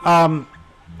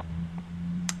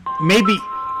 Maybe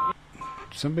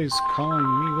somebody's calling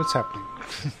me. What's happening?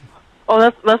 Oh,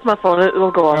 that's my phone.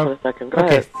 It'll go off in a second. Go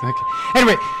ahead. Okay.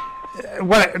 Anyway,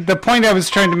 the point I was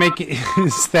trying to make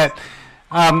is that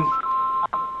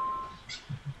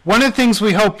one of the things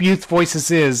we hope Youth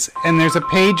Voices is, and there's a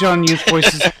page on Youth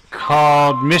Voices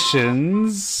called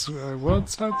Missions. Well,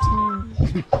 it's not.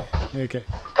 Okay.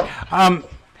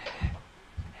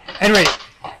 Anyway,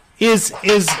 is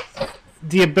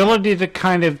the ability to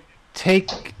kind of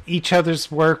take each other's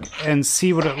work and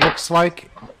see what it looks like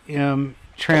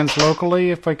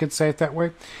translocally, if I could say it that way.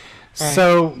 Right.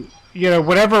 So, you know,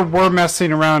 whatever we're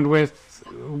messing around with,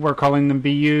 we're calling them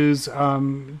BUs,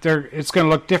 it's going to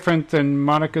look different than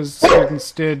Monika's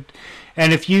students did.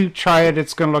 And if you try it,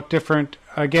 it's going to look different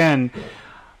again.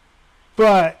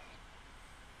 But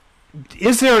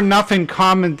is there enough in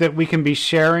common that we can be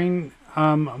sharing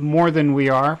more than we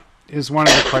are, is one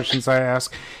of the questions I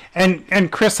ask.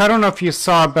 And Chris, I don't know if you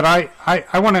saw, but I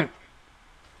want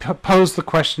to pose the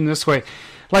question this way.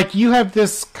 Like, you have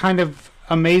this kind of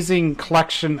amazing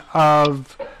collection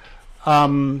of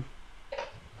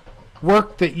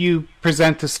work that you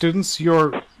present to students.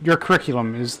 Your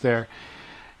curriculum is there.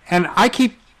 And I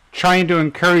keep trying to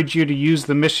encourage you to use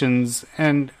the missions,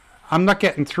 and I'm not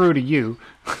getting through to you.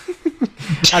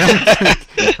 I don't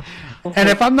think. And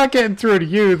if I'm not getting through to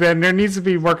you, then there needs to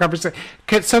be more conversation.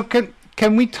 So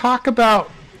can we talk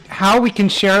about how we can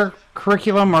share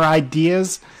curriculum or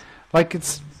ideas, like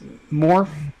it's more?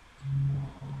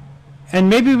 And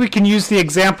maybe we can use the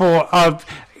example of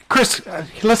Chris.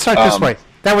 Let's start this way.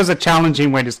 That was a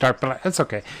challenging way to start, but that's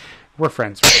okay. We're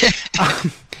friends.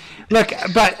 Right? Look,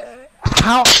 but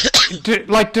how?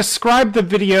 Describe the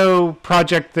video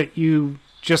project that you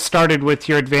just started with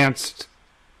your advanced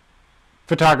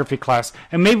photography class,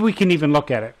 and maybe we can even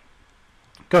look at it.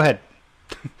 Go ahead.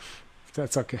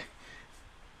 That's okay.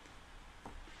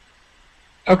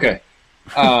 Okay.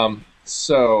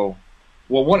 So,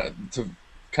 to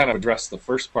kind of address the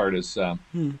first part is,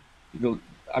 I'm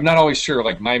not always sure,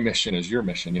 like, my mission is your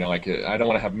mission, you know, like, I don't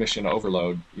want to have mission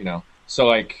overload, you know. So,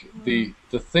 like, the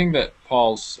thing that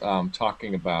Paul's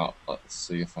talking about, let's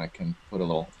see if I can put a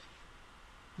little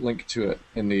link to it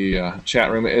in the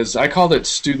chat room, is I called it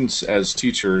Students as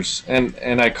Teachers,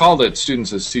 and I called it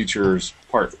Students as Teachers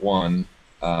Part 1,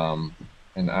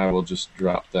 and I will just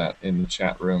drop that in the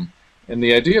chat room. And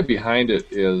the idea behind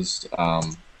it is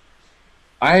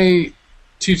I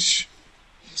teach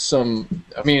some,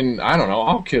 I mean, I don't know,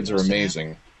 all kids are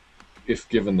amazing if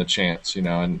given the chance, you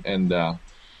know, and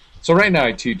so right now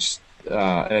I teach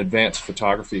an advanced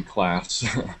photography class.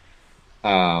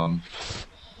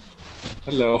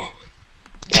 Hello.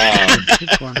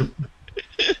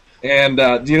 And,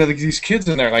 you know, these kids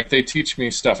in there, like, they teach me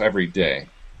stuff every day,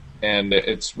 and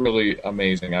it's really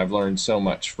amazing. I've learned so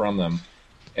much from them.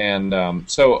 And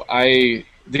so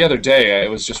the other day, it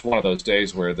was just one of those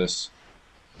days where this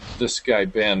guy,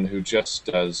 Ben, who just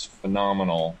does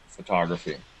phenomenal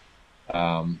photography,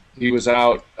 he was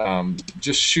out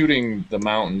just shooting the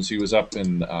mountains. He was up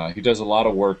in, he does a lot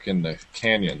of work in the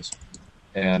canyons.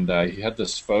 And he had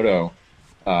this photo.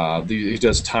 He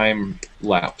does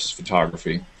time-lapse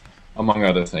photography, among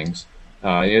other things.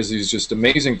 He has these just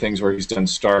amazing things where he's done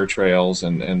star trails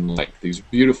and like these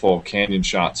beautiful canyon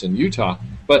shots in Utah.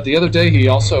 But the other day he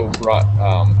also brought,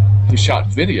 he shot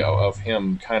video of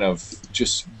him kind of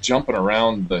just jumping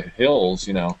around the hills,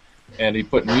 you know, and he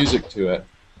put music to it.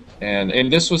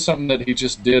 And this was something that he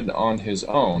just did on his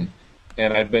own.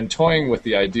 And I've been toying with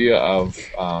the idea of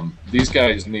these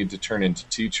guys need to turn into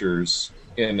teachers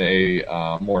in a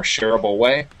more shareable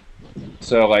way.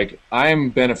 So, like,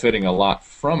 I'm benefiting a lot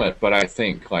from it, but I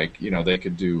think, like, you know, they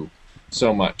could do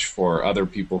so much for other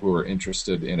people who are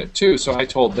interested in it too. So I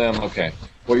told them, okay,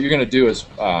 what you're going to do is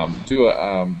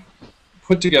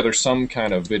put together some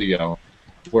kind of video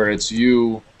where it's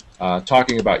you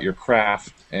talking about your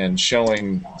craft and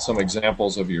showing some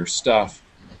examples of your stuff,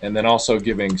 and then also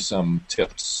giving some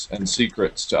tips and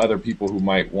secrets to other people who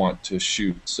might want to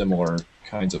shoot similar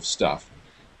kinds of stuff.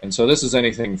 And so this is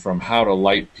anything from how to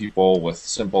light people with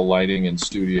simple lighting in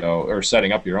studio, or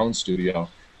setting up your own studio,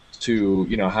 to,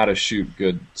 you know, how to shoot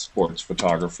good sports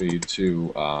photography,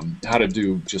 to how to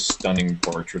do just stunning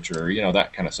portraiture, you know,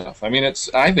 that kind of stuff. I mean,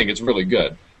 I think it's really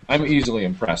good. I'm easily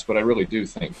impressed, but I really do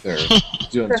think they're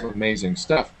doing some amazing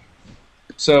stuff.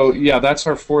 So yeah, that's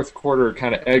our fourth quarter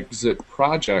kind of exit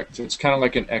project. It's kind of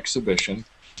like an exhibition,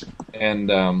 and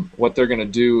what they're going to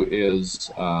do is,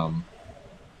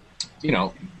 you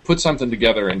know, put something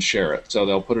together and share it. So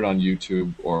they'll put it on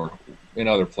YouTube or in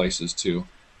other places too.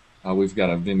 We've got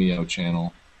a Vimeo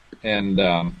channel, and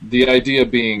the idea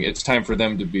being, it's time for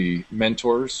them to be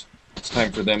mentors. It's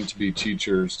time for them to be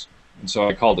teachers. And so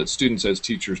I called it Students as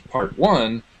Teachers Part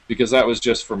 1, because that was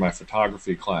just for my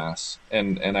photography class.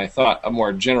 And I thought a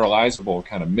more generalizable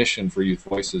kind of mission for Youth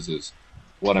Voices is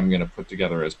what I'm going to put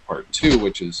together as Part 2,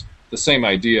 which is the same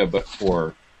idea but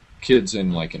for kids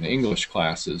in, like, in English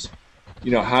classes.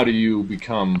 You know, how do you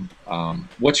become,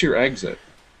 what's your exit?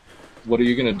 What are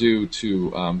you going to do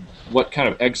to, what kind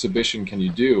of exhibition can you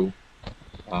do?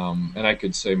 And I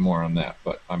could say more on that,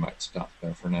 but I might stop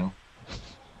there for now.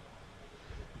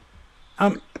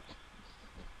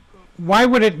 Why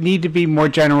would it need to be more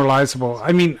generalizable?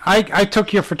 I mean, I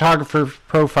took your photographer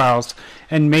profiles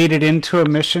and made it into a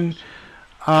mission.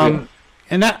 And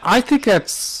I think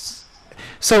that's...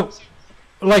 So,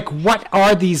 like, what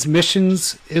are these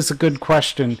missions is a good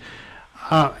question.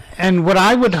 And what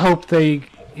I would hope they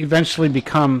eventually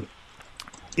become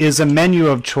is a menu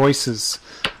of choices.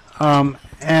 And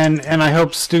I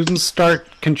hope students start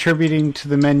contributing to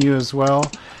the menu as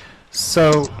well.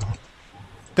 So...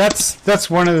 That's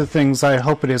one of the things I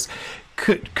hope it is.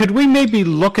 Could we maybe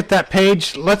look at that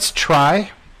page? Let's try,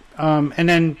 and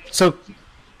then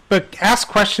but ask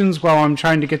questions while I'm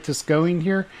trying to get this going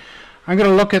here. I'm going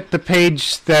to look at the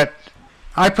page that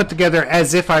I put together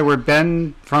as if I were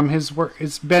Ben from his work.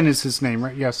 Ben is his name,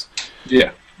 right? Yes.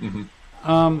 Yeah.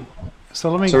 Mm-hmm.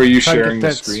 So let me. So are you sharing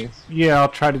the screen? Yeah, I'll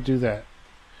try to do that.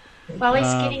 While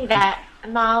he's getting that,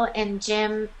 Amal and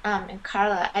Jim and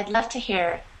Carla, I'd love to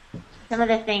hear some of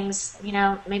the things, you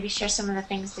know, maybe share some of the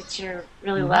things that you're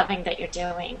really loving that you're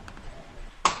doing.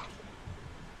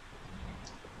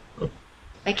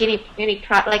 Like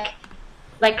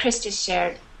like Chris just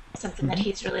shared something that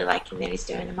he's really liking that he's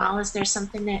doing. Amal, is there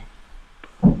something that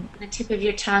on the tip of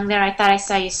your tongue there? I thought I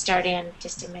saw you start in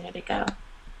just a minute ago.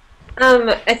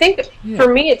 I think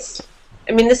for me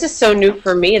this is so new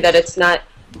for me that it's not,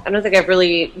 I don't think I've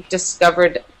really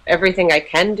discovered everything I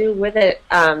can do with it.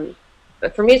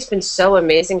 But for me, it's been so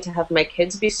amazing to have my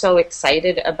kids be so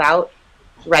excited about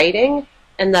writing,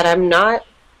 and that I'm not,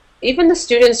 even the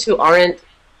students who aren't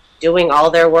doing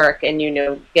all their work and, you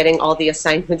know, getting all the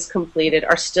assignments completed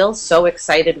are still so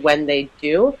excited when they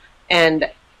do. And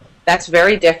that's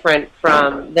very different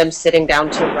from them sitting down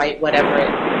to write whatever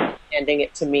and handing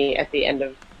it to me at the end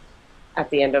of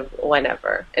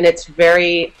whenever. And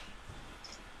I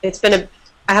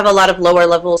have a lot of lower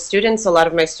level students. A lot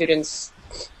of my students,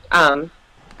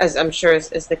 as I'm sure is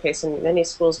the case in many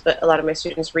schools, but a lot of my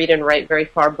students read and write very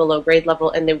far below grade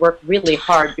level, and they work really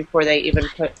hard before they even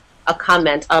put a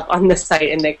comment up on the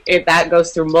site, and that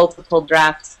goes through multiple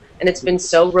drafts. And it's been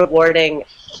so rewarding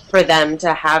for them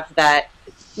to have that,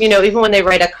 you know, even when they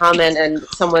write a comment and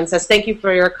someone says, "Thank you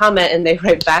for your comment," and they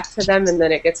write back to them, and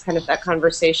then it gets kind of that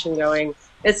conversation going.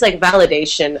 It's like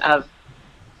validation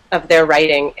of their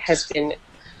writing has been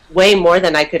way more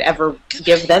than I could ever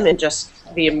give them in just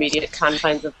the immediate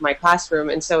confines of my classroom.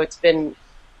 And so it's been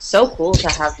so cool to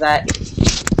have that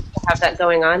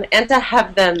going on, and to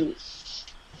have them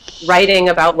writing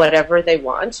about whatever they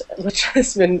want, which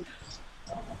has been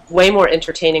way more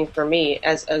entertaining for me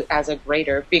as a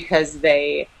grader, because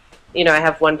they, you know, I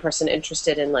have one person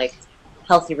interested in like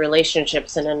healthy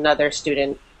relationships and another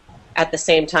student at the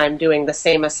same time doing the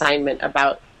same assignment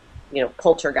about, you know,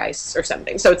 poltergeists or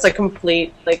something. So it's like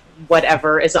complete, like,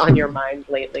 whatever is on your mind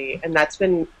lately. And that's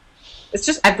been, it's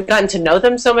just, I've gotten to know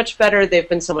them so much better. They've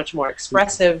been so much more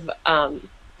expressive.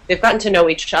 They've gotten to know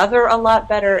each other a lot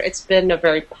better. It's been a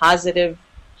very positive,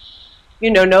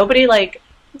 you know, nobody like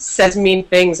says mean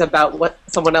things about what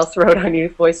someone else wrote on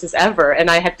Youth Voices ever. And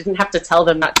I didn't have to tell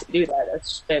them not to do that. It's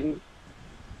just been,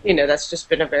 you know, that's just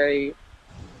been a very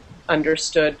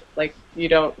understood, like, you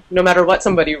don't, no matter what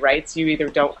somebody writes, you either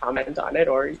don't comment on it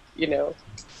or, you know,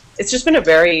 it's just been a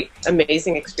very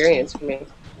amazing experience for me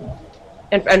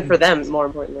and for them, more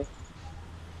importantly.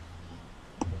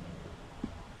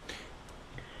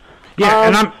 Yeah,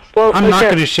 and I'm not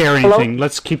going to share anything. Hello?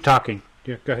 Let's keep talking.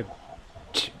 Yeah, go ahead.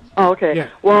 Oh, okay. Yeah.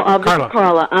 Well, Carla. this is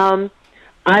Carla.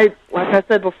 Like I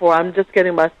said before, I'm just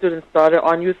getting my students started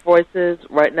on Youth Voices.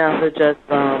 Right now, they're just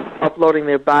uploading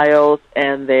their bios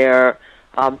and their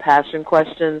passion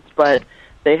questions, but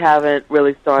they haven't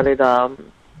really started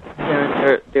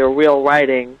sharing their real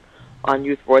writing on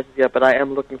Youth Voices yet, but I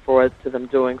am looking forward to them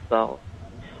doing so.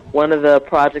 One of the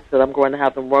projects that I'm going to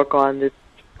have them work on this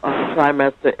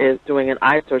trimester is doing an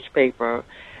iSearch paper,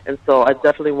 and so I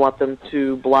definitely want them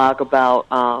to blog about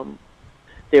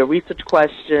their research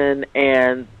question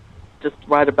and just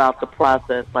write about the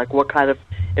process, like what kind of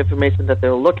information that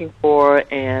they're looking for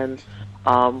and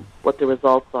what the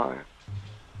results are.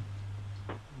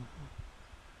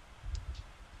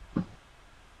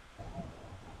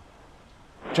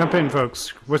 Jump in, folks.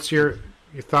 What's your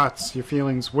thoughts, your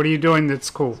feelings? What are you doing that's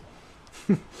cool?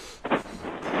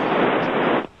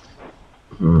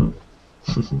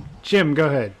 Jim, go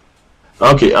ahead.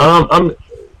 Okay, I'm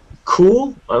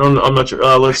cool. I'm not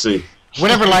sure. Let's see.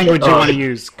 Whatever language you want to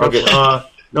use. Go Okay. for it.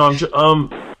 No,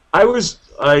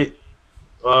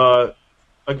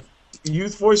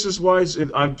 Youth Voices wise,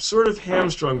 I'm sort of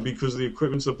hamstrung because of the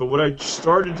equipment stuff. But what I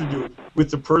started to do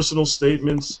with the personal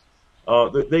statements,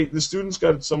 the students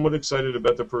got somewhat excited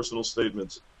about the personal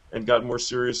statements and got more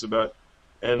serious about.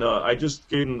 And I just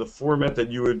gave them the format that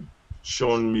you had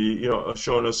shown me,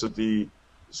 shown us at the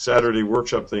Saturday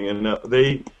workshop thing, and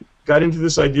they got into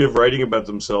this idea of writing about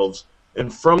themselves.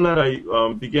 And from that,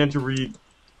 I began to read.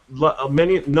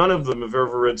 None of them have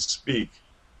ever read Speak,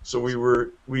 so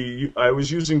I was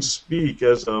using Speak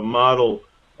as a model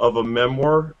of a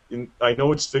memoir. I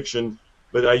know it's fiction,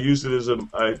 but I used it as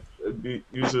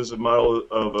a model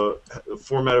of a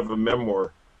format of a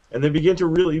memoir. And they began to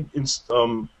really.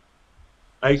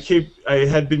 I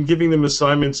had been giving them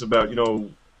assignments about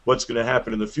what's going to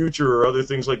happen in the future or other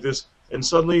things like this, and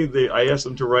suddenly I asked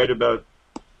them to write about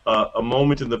a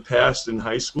moment in the past in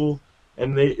high school,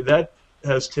 and that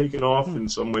has taken off in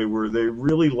some way where they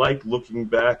really like looking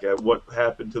back at what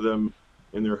happened to them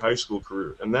in their high school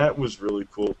career, and that was really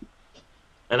cool.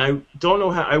 And I don't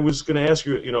know how, I was going to ask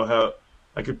you, how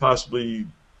I could possibly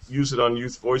use it on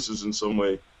Youth Voices in some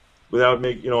way without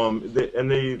making, and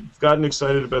they've gotten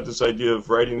excited about this idea of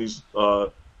writing these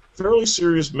fairly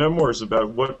serious memoirs about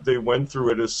what they went through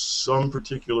at some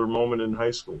particular moment in high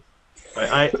school.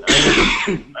 I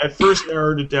at first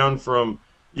narrowed it down from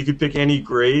you could pick any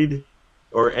grade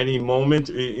or any moment,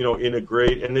 in a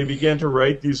grade, and they began to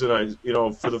write these, and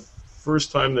for the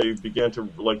first time they began to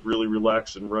really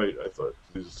relax and write. I thought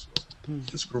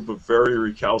this group of very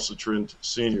recalcitrant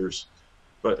seniors,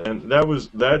 and that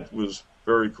was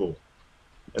very cool,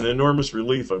 an enormous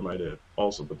relief, I might add,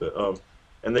 also. But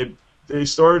and they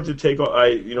started to take.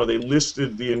 They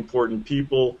listed the important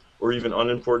people or even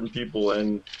unimportant people,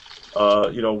 and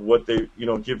what they,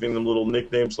 giving them little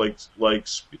nicknames like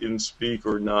in Speak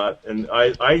or not. And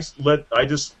I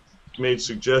just made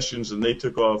suggestions, and they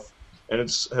took off, and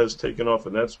has taken off,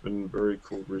 and that's been very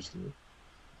cool recently.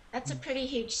 That's a pretty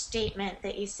huge statement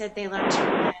that you said they learned to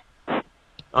relax.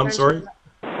 I'm sorry?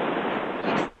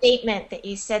 Statement that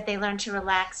you said they learned to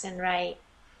relax and write.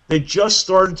 They just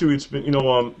started to. It's been,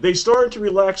 they started to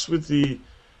relax with the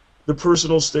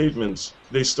personal statements.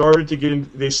 They started to get in.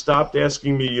 They stopped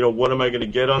asking me, what am I going to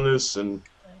get on this, and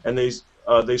they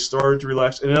started to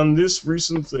relax. And on this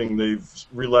recent thing, they've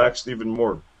relaxed even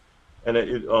more. And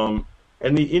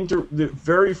the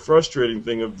very frustrating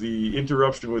thing of the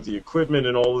interruption with the equipment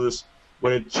and all of this,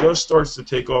 when it just starts to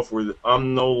take off, where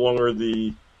I'm no longer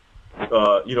the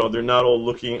they're not all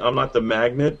looking, I'm not the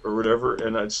magnet or whatever,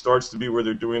 and it starts to be where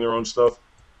they're doing their own stuff.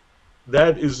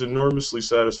 That is enormously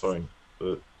satisfying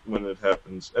when it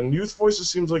happens. And Youth Voices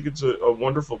seems like it's a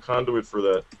wonderful conduit for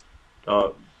that.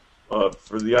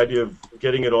 for the idea of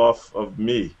getting it off of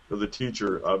me, of the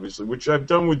teacher, obviously, which I've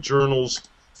done with journals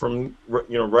from,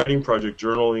 writing project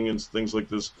journaling and things like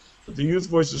this. But the Youth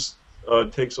Voices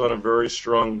takes on a very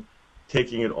strong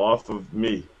taking it off of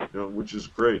me, which is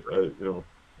great, an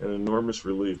enormous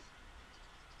relief.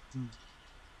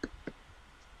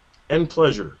 And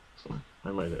pleasure,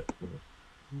 I might add.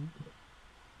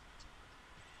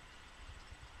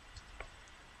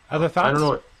 Other thoughts? I don't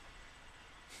know.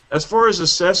 As far as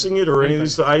assessing it or any of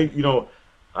these, I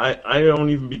don't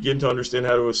even begin to understand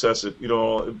how to assess it.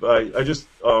 I just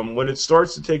when it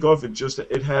starts to take off,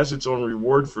 it has its own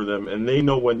reward for them, and they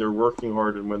know when they're working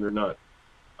hard and when they're not.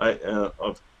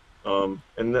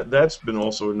 And that's been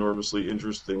also enormously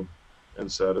interesting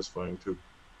and satisfying too.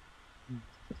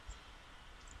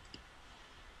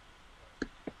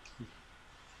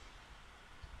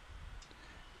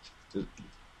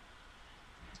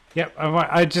 Yep,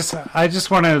 I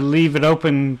just want to leave it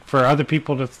open for other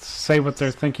people to say what they're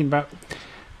thinking about.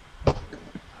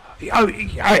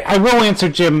 I will answer,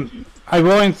 Jim. I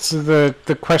will answer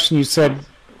the question you said,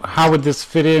 how would this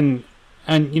fit in?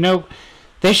 And,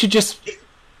 they should just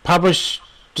publish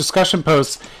discussion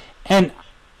posts. And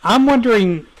I'm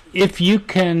wondering if you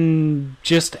can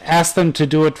just ask them to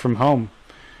do it from home,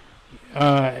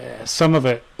 some of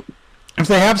it. If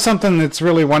they have something that's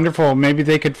really wonderful, maybe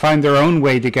they could find their own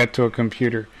way to get to a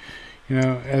computer,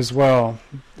 as well.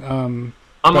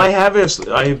 I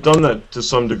have done that to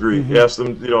some degree. Mm-hmm. Asked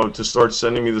them, to start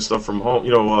sending me the stuff from home.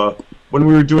 When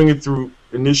we were doing it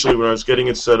initially when I was getting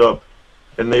it set up,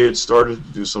 and they had started to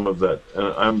do some of that, and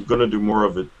I'm going to do more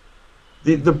of it.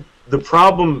 The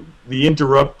problem, the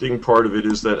interrupting part of it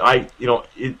is that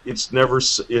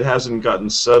it hasn't gotten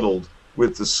settled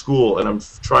with the school, and I'm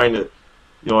trying to.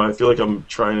 I feel like I'm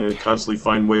trying to constantly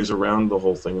find ways around the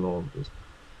whole thing and all of this.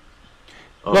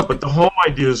 But the home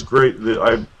idea is great.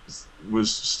 I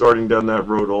was starting down that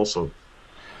road also.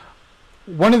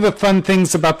 One of the fun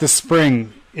things about the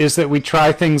spring is that we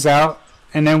try things out,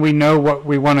 and then we know what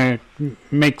we want to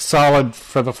make solid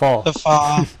for the fall. The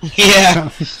fall, yeah.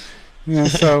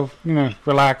 So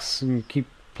relax and keep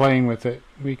playing with it.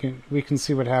 We can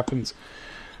see what happens.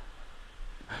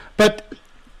 But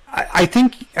I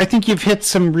think you've hit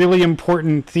some really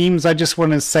important themes. I just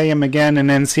want to say them again and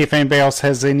then see if anybody else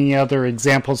has any other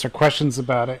examples or questions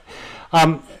about it.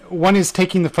 One is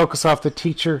taking the focus off the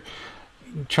teacher,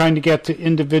 trying to get to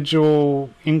individual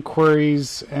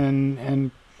inquiries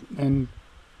and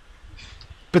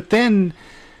but then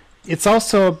it's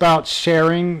also about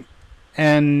sharing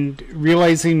and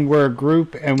realizing we're a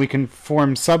group and we can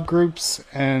form subgroups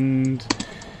and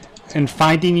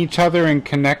finding each other and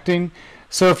connecting.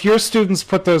 So if your students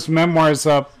put those memoirs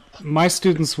up, my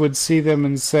students would see them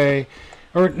and say,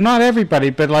 or not everybody,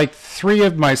 but like 3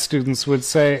 of my students would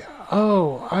say,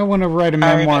 "Oh, I want to write a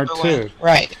memoir too."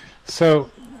 Right. So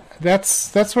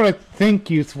that's what I think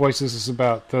Youth Voices is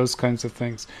about, those kinds of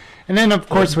things. And then, of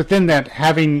course, within that,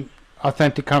 having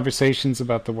authentic conversations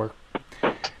about the work.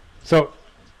 So,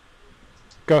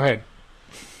 go ahead.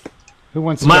 Who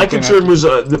wants to my concern was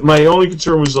my only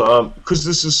concern was because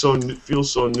this is feels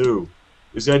so new.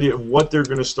 Is the idea of what they're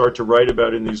going to start to write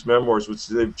about in these memoirs, which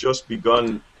they've just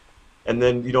begun, and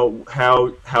then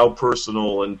how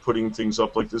personal and putting things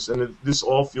up like this, and this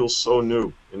all feels so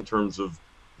new in terms of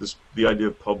the idea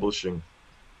of publishing,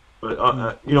 but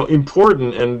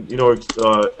important and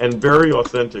and very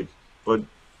authentic, but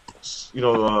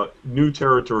new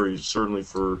territory certainly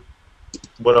for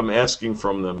what I'm asking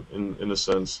from them in a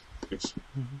sense,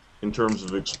 in terms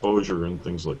of exposure and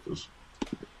things like this.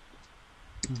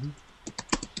 Mm-hmm.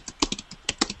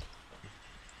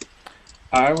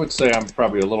 I would say I'm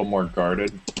probably a little more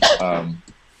guarded,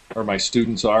 or my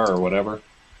students are, or whatever,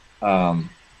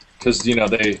 because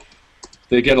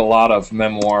they get a lot of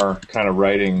memoir kind of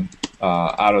writing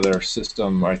out of their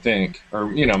system, I think, or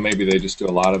maybe they just do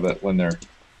a lot of it when they're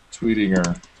tweeting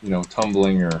or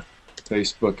tumbling or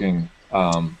Facebooking,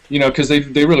 because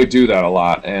they really do that a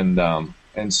lot,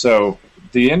 and so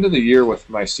the end of the year with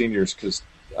my seniors, because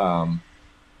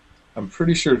I'm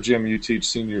pretty sure, Jim, you teach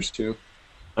seniors too.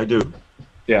 I do.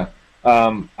 Yeah.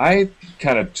 I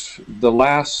kind of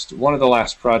one of the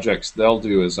last projects they'll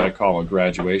do is I call a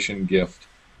graduation gift,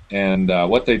 and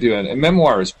what they do, and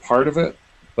memoir is part of it,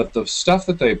 but the stuff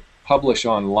that they publish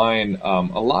online,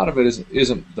 a lot of it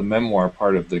isn't the memoir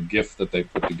part of the gift that they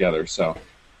put together. So,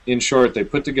 in short, they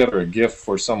put together a gift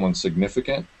for someone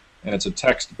significant, and it's a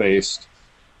text-based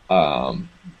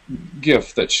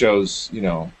gift that shows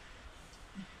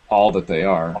all that they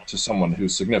are to someone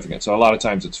who's significant. So a lot of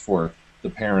times it's for the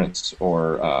parents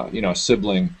or a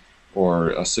sibling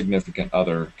or a significant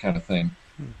other kind of thing.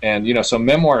 And, so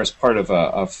memoir is part of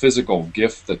a physical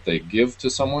gift that they give to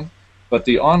someone. But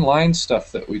the online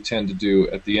stuff that we tend to do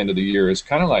at the end of the year is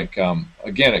kind of like,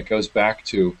 again, it goes back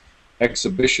to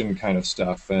exhibition kind of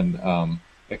stuff. And,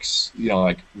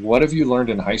 like, what have you learned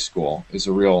in high school is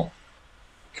a real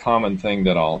common thing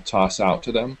that I'll toss out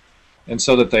to them. And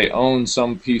so that they own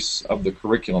some piece of the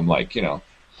curriculum, like,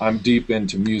 I'm deep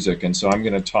into music, and so I'm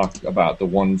going to talk about the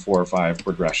 1-4-5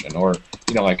 progression. Or,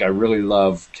 like, I really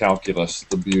love calculus,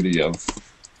 the beauty of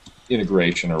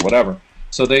integration or whatever.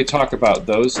 So they talk about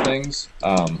those things,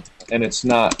 and it's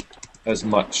not as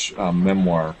much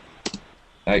memoir.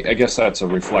 I guess that's a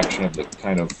reflection of the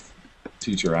kind of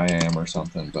teacher I am or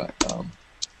something, but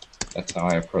that's how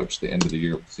I approach the end of the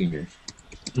year with seniors.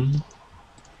 Mm-hmm.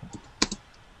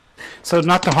 So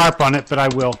not to harp on it, but I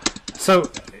will. So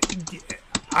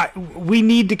we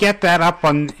need to get that up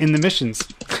in the missions.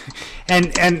 And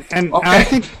Okay. I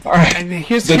think, all right. And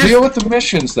here's deal with the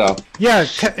missions, though. Yeah,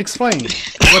 explain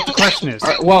what the question is.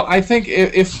 Well, I think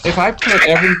if I put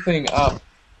everything up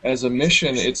as a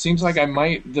mission, it seems like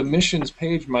the missions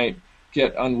page might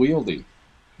get unwieldy.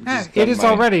 It is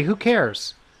already. Who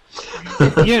cares?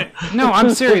 No,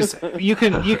 I'm serious. You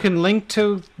can link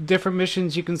to different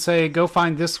missions. You can say, go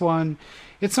find this one.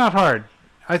 It's not hard.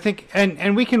 I think,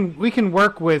 and we can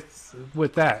work with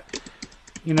that.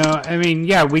 I mean,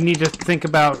 yeah, we need to think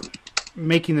about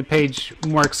making the page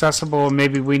more accessible.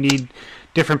 Maybe we need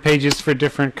different pages for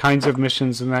different kinds of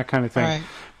missions and that kind of thing. Right.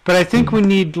 But I think we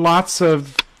need lots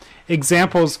of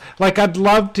examples. Like, I'd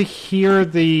love to hear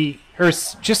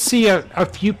just see a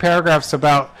few paragraphs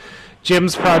about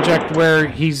Jim's project where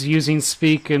he's using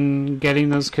Speak and getting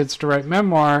those kids to write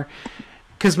memoir,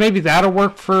 because maybe that'll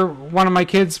work for one of my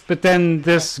kids, but then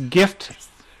this gift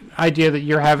idea that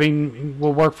you're having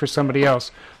will work for somebody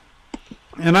else.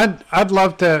 And I'd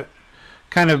love to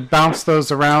kind of bounce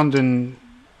those around, and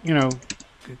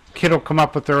kid will come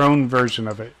up with their own version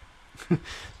of it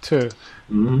too.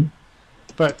 Mm-hmm.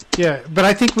 But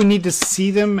I think we need to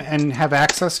see them and have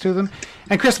access to them.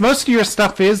 And Chris, most of your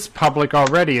stuff is public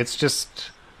already. It's just,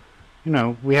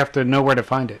 we have to know where to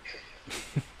find it.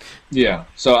 Yeah.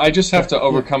 So I just have to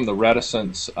overcome the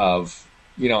reticence of,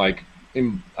 like,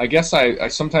 I guess I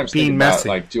sometimes being think about, messy.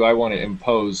 like, do I want to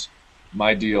impose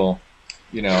my deal,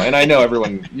 and I know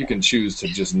everyone, you can choose to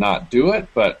just not do it,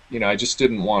 but, I just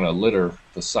didn't want to litter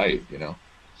the site,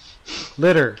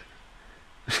 Litter.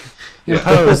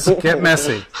 Impose. Get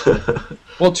messy.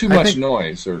 Well, too much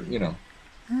noise, or,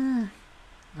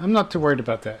 I'm not too worried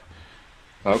about that.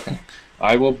 Okay.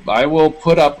 I will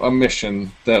put up a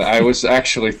mission that I was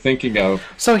actually thinking of.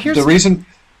 So here's the reason.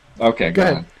 Okay, go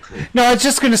ahead. No, I was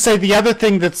just going to say the other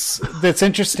thing that's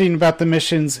interesting about the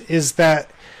missions is that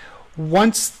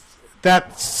once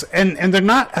that's and they're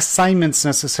not assignments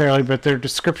necessarily, but they're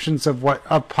descriptions of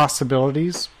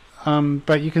possibilities.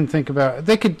 But you can think about,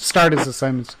 they could start as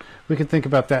assignments. We could think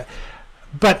about that.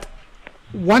 But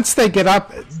once they get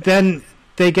up, then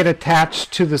they get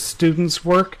attached to the students'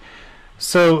 work.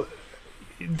 So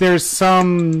there's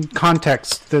some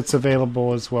context that's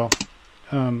available as well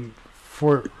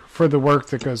for the work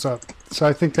that goes up. So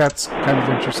I think that's kind of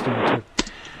interesting too.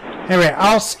 Anyway,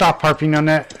 I'll stop harping on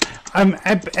that.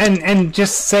 And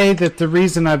just say that the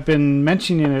reason I've been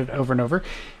mentioning it over and over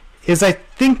is I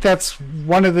think that's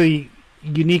one of the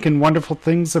unique and wonderful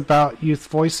things about Youth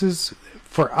Voices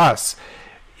for us,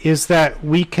 is that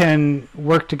we can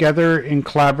work together in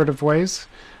collaborative ways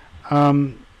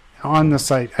on the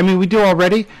site. I mean, we do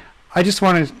already. I just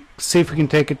want to see if we can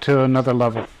take it to another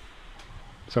level.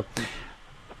 So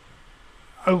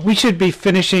we should be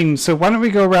finishing. So why don't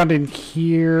we go around and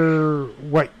hear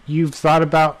what you've thought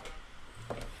about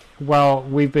while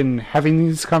we've been having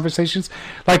these conversations?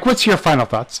 Like, what's your final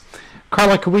thoughts?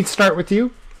 Carla, can we start with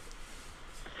you?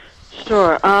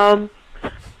 Sure.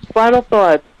 Final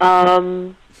thoughts.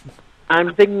 I'm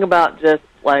thinking about just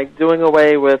like doing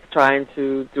away with trying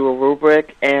to do a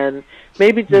rubric, and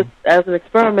maybe just as an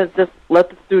experiment, just let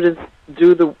the students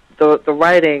do the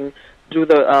writing, do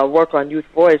the work on Youth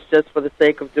Voice just for the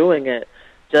sake of doing it,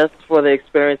 just for the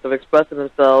experience of expressing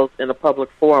themselves in a public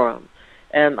forum.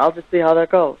 And I'll just see how that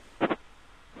goes.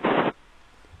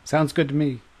 Sounds good to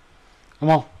me.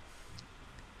 Amal?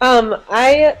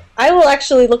 I will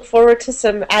actually look forward to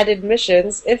some added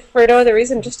missions, if for no other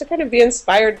reason, just to kind of be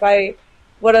inspired by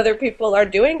what other people are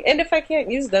doing. And if I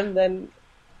can't use them, then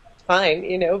fine,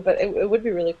 but it would be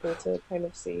really cool to kind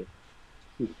of see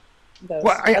those.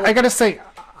 Well, I got to say,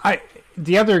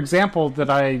 the other example that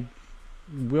I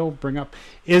will bring up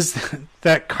is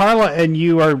that Carla and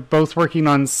you are both working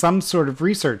on some sort of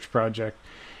research project.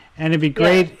 And it'd be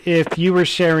great if you were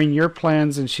sharing your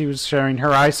plans and she was sharing her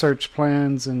iSearch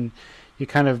plans, and you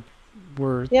kind of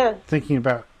were thinking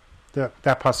about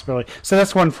that possibility. So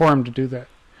that's one forum to do that.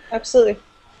 Absolutely.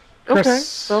 Chris, okay,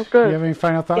 sounds good. You have any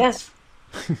final thoughts?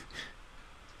 Yeah.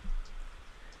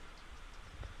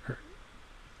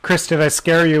 Chris, did I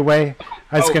scare you away?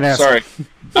 I was going to ask. Sorry.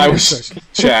 I was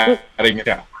chatting in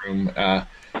that room.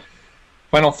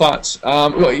 Final thoughts.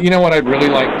 Well, you know what I'd really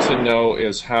like to know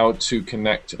is how to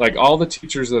connect, like all the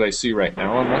teachers that I see right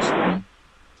now on my screen.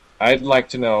 I'd like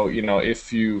to know,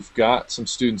 if you've got some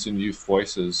students in Youth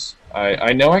Voices.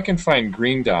 I know I can find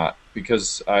Green Dot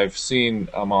because I've seen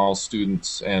Amal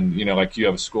students, and like you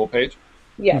have a school page.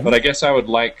 Yeah. But I guess I would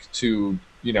like to,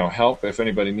 help if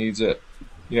anybody needs it.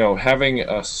 Having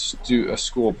a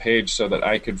school page so that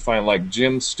I could find like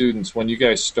gym students when you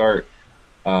guys start.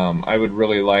 I would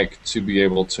really like to be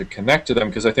able to connect to them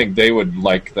because I think they would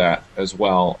like that as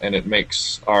well, and it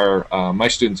makes my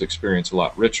students' experience a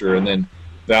lot richer. And then,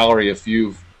 Valerie, if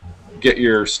you get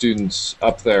your students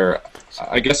up there,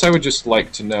 I guess I would just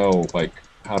like to know like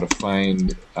how to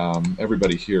find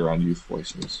everybody here on Youth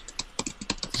Voices.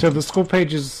 So the school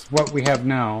page is what we have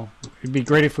now. It'd be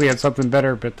great if we had something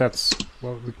better, but that's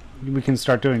what we can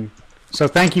start doing. So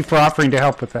thank you for offering to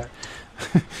help with that.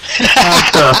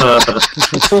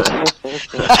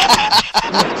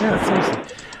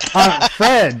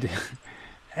 Fred,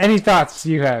 any thoughts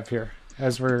you have here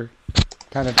as we're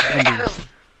kind of ending?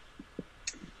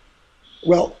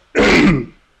 Well,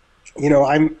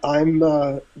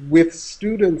 I'm with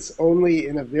students only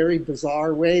in a very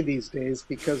bizarre way these days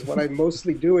because what I'm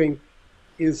mostly doing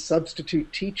is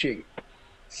substitute teaching.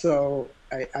 So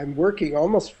I'm working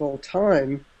almost full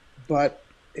time, but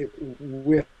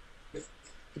with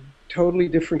totally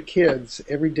different kids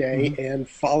every day and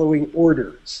following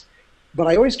orders. But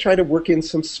I always try to work in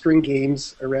some string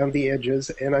games around the edges,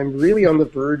 and I'm really on the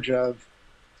verge of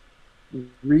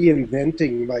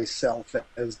reinventing myself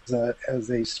as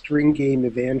a string game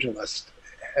evangelist.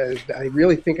 I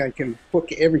really think I can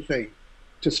hook everything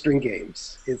to string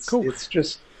games. It's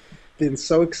just been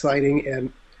so exciting,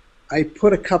 and I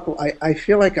put I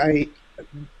feel like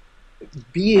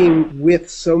being with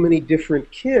so many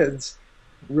different kids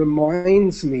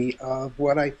reminds me of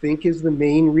what I think is the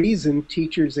main reason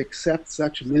teachers accept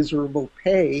such miserable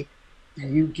pay.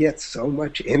 You get so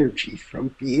much energy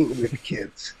from being with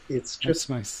kids. It's just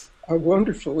nice. A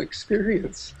wonderful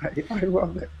experience. I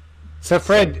love it. So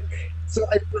Fred,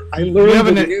 I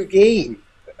learned a new game.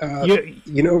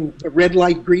 The red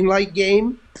light, green light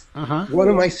game. One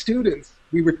of my students,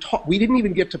 we didn't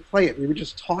even get to play it. We were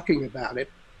just talking about it.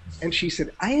 And she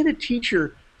said, I had a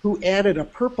teacher who added a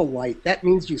purple light. That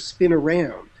means you spin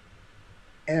around.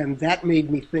 And that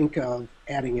made me think of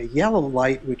adding a yellow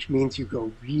light, which means you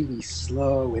go really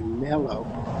slow and mellow.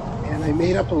 And I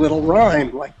made up a little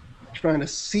rhyme, like trying to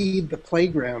seed the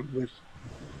playground with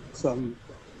some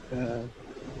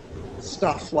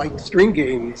stuff like string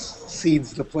games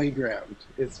seeds the playground.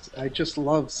 I just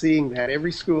love seeing that.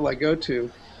 Every school I go to,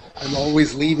 I'm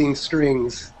always leaving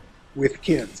strings with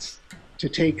kids to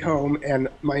take home, and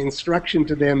my instruction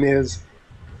to them is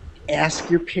ask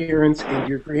your parents and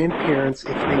your grandparents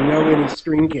if they know any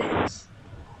string games.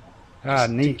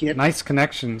 Neat. Nice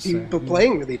connections. People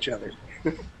playing with each other.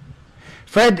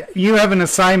 Fred, you have an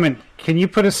assignment. Can you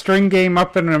put a string game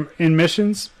up in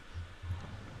missions?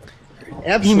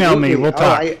 Absolutely. Email me. We'll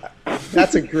talk.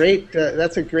 That's a great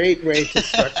way to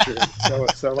structure it.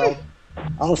 So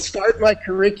I'll start my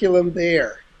curriculum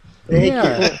there. Thank you.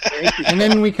 Thank you. And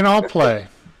then we can all play.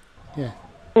 Yeah.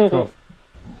 Cool.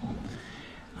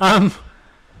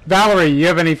 Valerie, you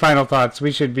have any final thoughts?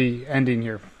 We should be ending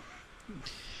here.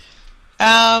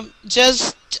 I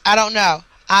don't know.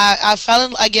 I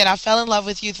fell in love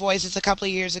with Youth Voices a couple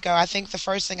of years ago. I think the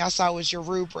first thing I saw was your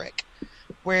rubric,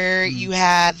 where you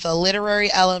had the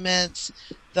literary elements,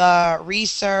 the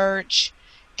research,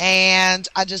 and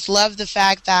I just love the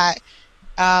fact that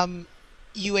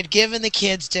you had given the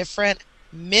kids different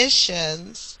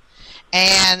missions,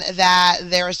 and that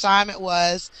their assignment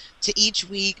was to each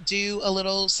week do a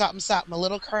little something, a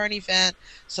little current event,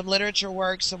 some literature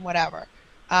work, some whatever.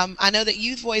 I know that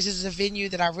Youth Voices is a venue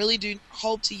that I really do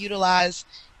hope to utilize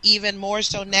even more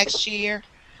so next year.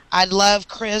 I'd love,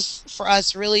 Chris, for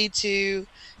us really to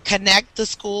connect the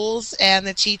schools and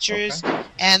the teachers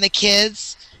and the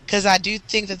kids, because I do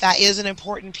think that is an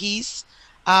important piece.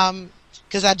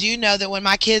 Because I do know that when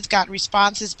my kids got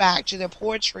responses back to their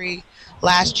poetry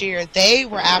last year, they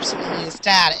were absolutely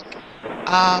ecstatic.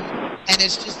 And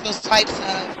it's just those types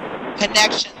of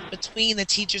connections between the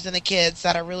teachers and the kids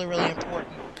that are really, really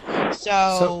important.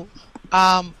 So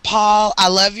Paul, I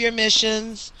love your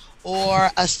missions. or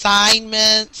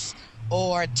assignments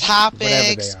or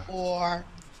topics are. or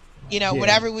Yeah.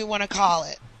 whatever we want to call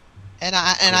it. And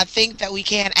I think that we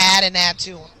can add and add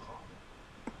to them.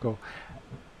 Cool.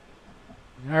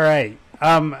 All right.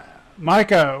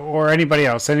 Monika or anybody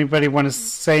else? Anybody want to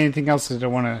say anything else? I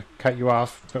don't want to cut you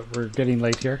off, but we're getting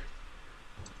late here.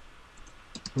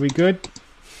 Are we good?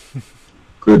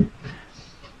 Good.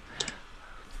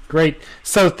 Great.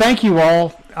 So thank you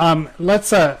all.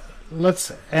 Let's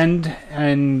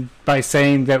end by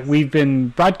saying that we've been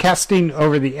broadcasting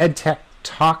over the EdTech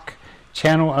Talk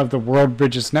channel of the World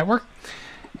Bridges Network,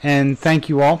 and thank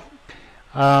you all.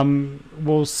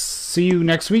 We'll see you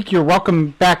next week. You're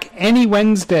welcome back any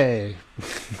Wednesday,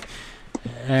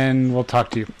 and we'll talk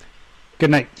to you. Good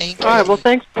night. Thank you. All right. Well,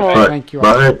 thanks, Paul. All right. Thank you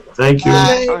all. Bye. Thank you.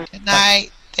 Bye. Good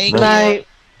night. Thank Good night. you.